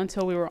going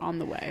until we were on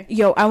the way.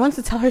 Yo, I wanted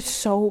to tell her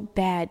so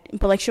bad,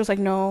 but like she was like,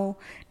 no,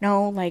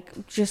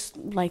 like just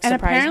like and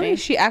surprise apparently me.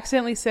 She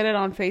accidentally said it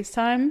on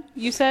FaceTime.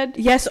 You said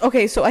yes.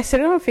 Okay, so I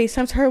said it on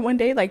FaceTime to her one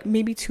day, like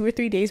maybe 2 or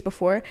 3 days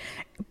before,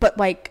 but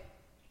like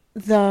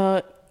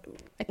the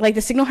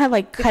signal had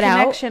like cut out.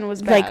 The connection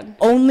was bad. Like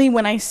only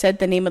when I said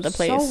the name of the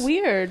place. So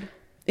weird.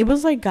 It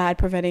was like God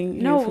preventing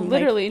you from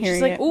literally. Like, and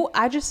she's like, "Oh,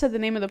 I just said the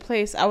name of the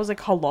place." I was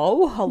like,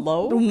 "Hello."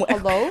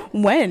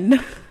 When?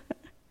 And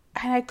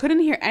I couldn't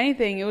hear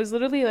anything. It was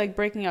literally like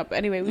breaking up.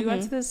 Anyway, we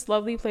went to this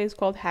lovely place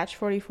called Hatch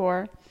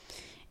 44.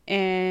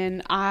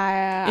 And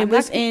it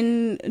was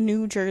in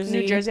New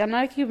Jersey. I'm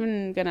not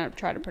even gonna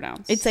try to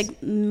pronounce. It's like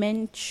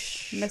Metuchen.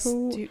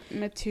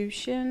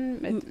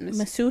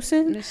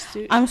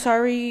 I'm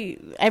sorry,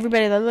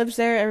 everybody that lives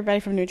there,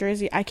 everybody from New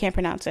Jersey. I can't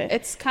pronounce it.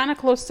 It's kind of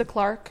close to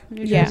Clark,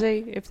 New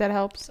Jersey, if that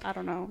helps. I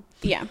don't know.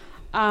 Yeah.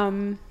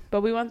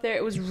 But we went there.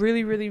 It was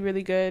really, really,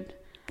 really good.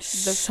 The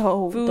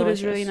food delicious.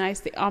 is really nice.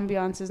 The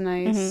ambiance is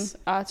nice.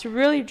 It's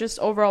really just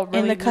overall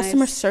really nice. And the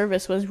customer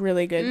service was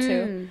really good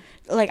too.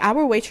 Like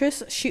our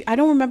waitress, I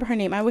don't remember her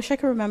name. I wish I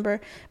could remember,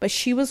 but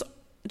she was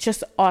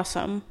just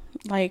awesome.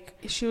 Like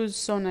she was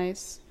so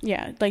nice.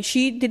 Yeah, like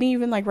she didn't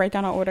even like write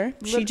down our order.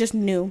 She just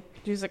knew.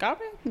 She was like,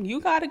 "Okay, you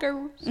got it,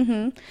 girl."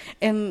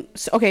 And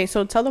so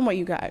tell them what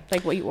you got,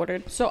 like what you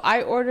ordered. So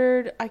I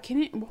ordered.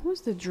 What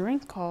was the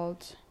drink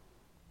called?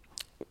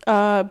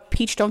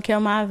 Peach Don't Kill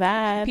My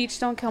Vibe. Peach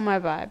Don't Kill My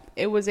Vibe.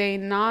 It was a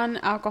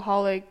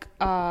non-alcoholic.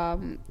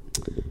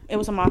 It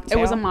was a mocktail. It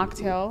was a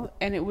mocktail,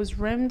 and it was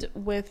rimmed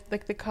with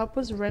the cup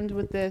was rimmed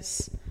with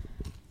this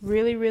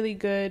really, really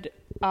good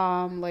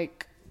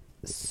like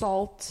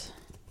salt.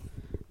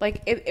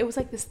 Like it was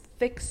like this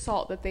thick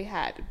salt that they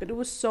had, but it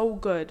was so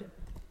good,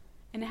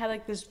 and it had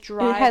like this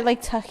dry. It had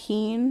like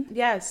tahini.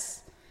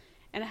 Yes,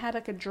 and it had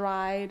like a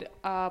dried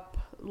up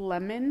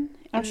lemon.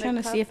 I was trying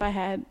to see if I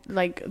had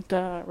like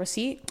the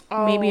receipt.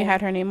 Maybe it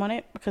had her name on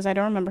it because I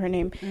don't remember her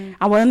name.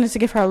 I wanted to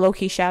give her a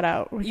low-key shout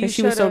out because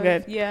she was so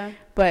good. Yeah.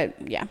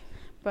 But yeah.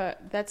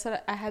 But that's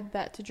what I had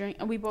that to drink,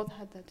 and we both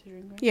had that to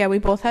drink. Right? Yeah, we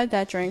both had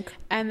that drink.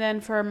 And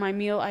then for my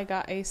meal, I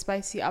got a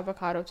spicy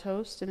avocado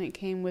toast, and it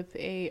came with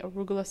a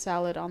arugula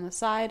salad on the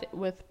side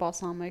with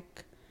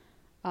balsamic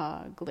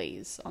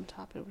glaze on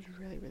top. It was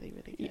really, really,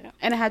 really good. Yeah.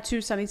 And it had 2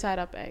 sunny side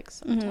up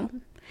eggs on top.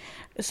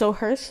 So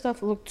her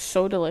stuff looked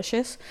so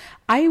delicious.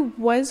 I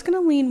was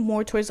gonna lean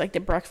more towards like the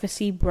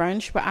breakfasty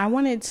brunch, but I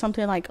wanted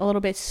something like a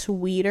little bit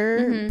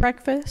sweeter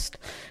breakfast.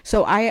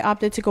 So I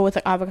opted to go with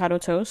the avocado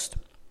toast.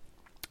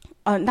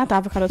 Not the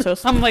avocado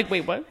toast. I'm like,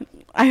 wait, what?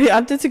 I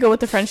opted to go with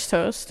the French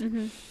toast.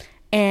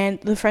 And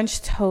the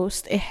French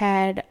toast, it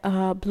had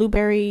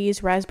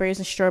blueberries, raspberries,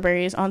 and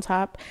strawberries on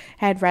top. It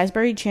had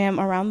raspberry jam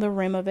around the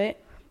rim of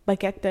it. But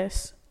get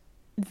this,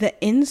 the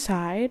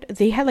inside,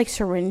 they had like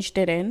syringed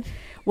it in,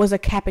 was a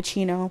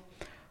cappuccino.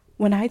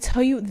 When I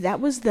tell you,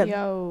 that was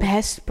the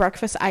best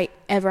breakfast I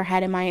ever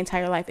had in my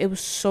entire life. It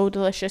was so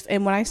delicious.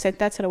 And when I said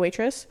that to the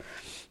waitress,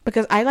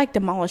 because I like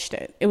demolished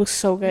it, it was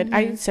so good.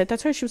 I said that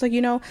to her. She was like,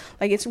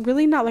 like it's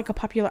really not like a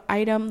popular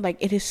item. Like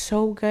it is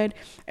so good.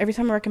 Every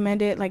time I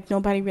recommend it, like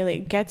nobody really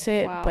gets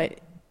it. Wow. But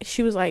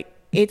she was like,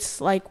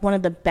 it's like one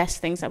of the best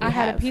things that we have.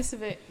 I had a piece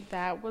of it.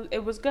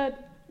 It was good.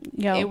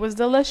 It was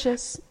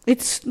delicious.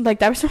 It's like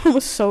that restaurant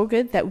was so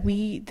good that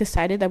we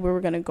decided that we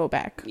were gonna go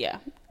back. Yeah.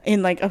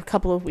 In like a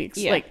couple of weeks.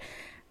 Yeah. Like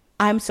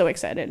I'm so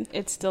excited.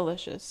 It's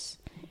delicious.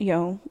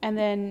 And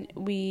then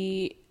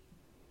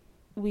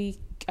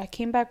I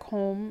came back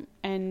home,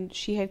 and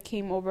she had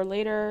came over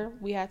later.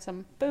 We had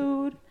some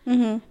food,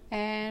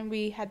 and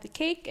we had the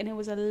cake, and it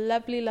was a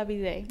lovely,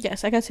 lovely day.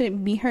 Yes, I got to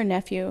meet her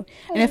nephew,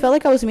 and I felt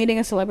like I was meeting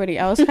a celebrity.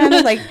 I was kind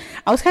of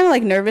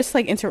like nervous to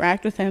like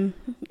interact with him.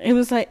 It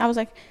was like I was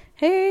like,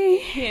 hey.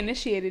 He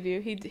initiated you.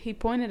 He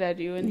pointed at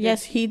you, and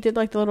yes, he did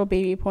like the little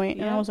baby point,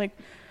 and I was like,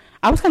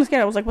 I was kind of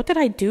scared. I was like, what did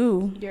I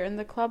do? You're in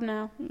the club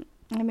now.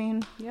 I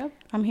mean, yep,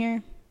 I'm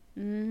here.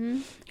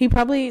 He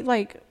probably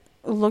like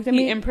looked at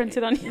me. He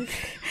imprinted on you.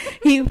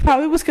 He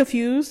probably was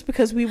confused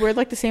because we wore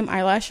like the same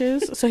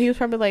eyelashes, so he was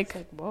probably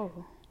like,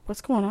 whoa,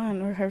 what's going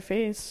on with her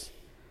face?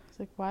 It's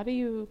like, why do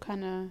you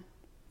kind of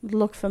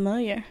look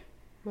familiar?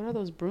 What are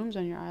those brooms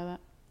on your eyelash?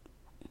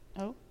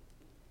 Oh.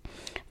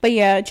 But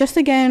yeah, just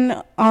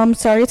again,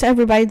 sorry to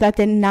everybody that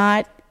did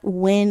not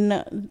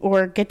win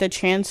or get the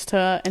chance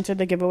to enter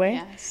the giveaway.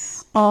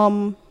 Yes.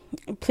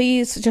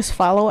 Please just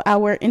follow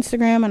our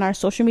Instagram and our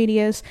social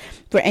medias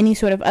for any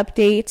sort of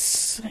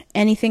updates.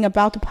 Anything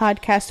about the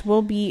podcast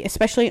will be,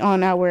 especially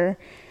on our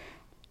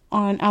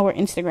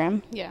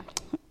Instagram. Yeah.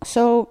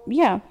 So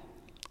yeah.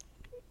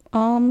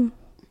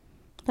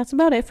 that's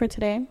about it for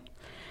today.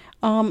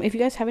 If you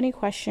guys have any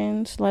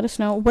questions, let us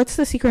know. What's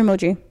the secret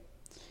emoji?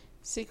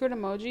 Secret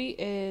emoji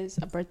is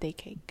a birthday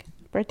cake.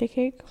 Birthday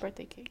cake?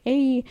 Birthday cake.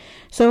 Hey.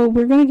 So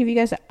we're going to give you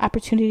guys an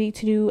opportunity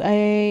to do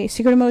a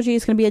secret emoji.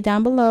 It's going to be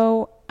down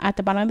below at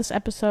the bottom of this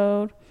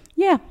episode.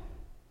 Yeah.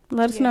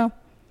 Let us know.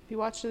 If you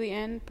watch to the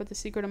end, put the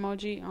secret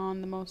emoji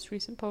on the most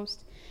recent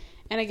post.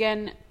 And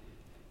again,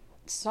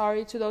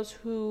 sorry to those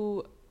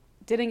who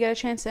didn't get a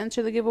chance to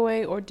enter the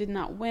giveaway or did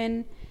not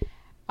win.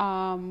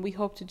 We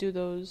hope to do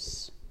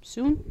those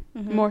soon,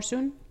 more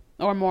soon,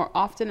 or more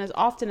often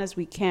as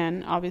we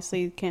can.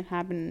 Obviously, it can't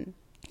happen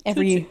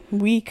every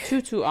week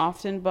too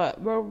often, but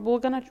we're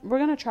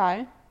gonna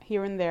try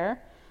here and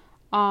there.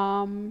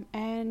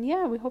 And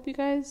yeah, we hope you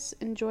guys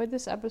enjoyed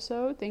this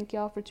episode. Thank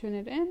y'all for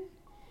tuning in,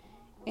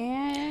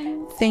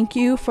 and thank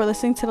you for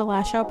listening to the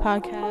Lash Out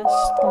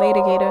podcast.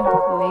 Later,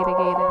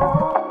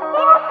 Gator.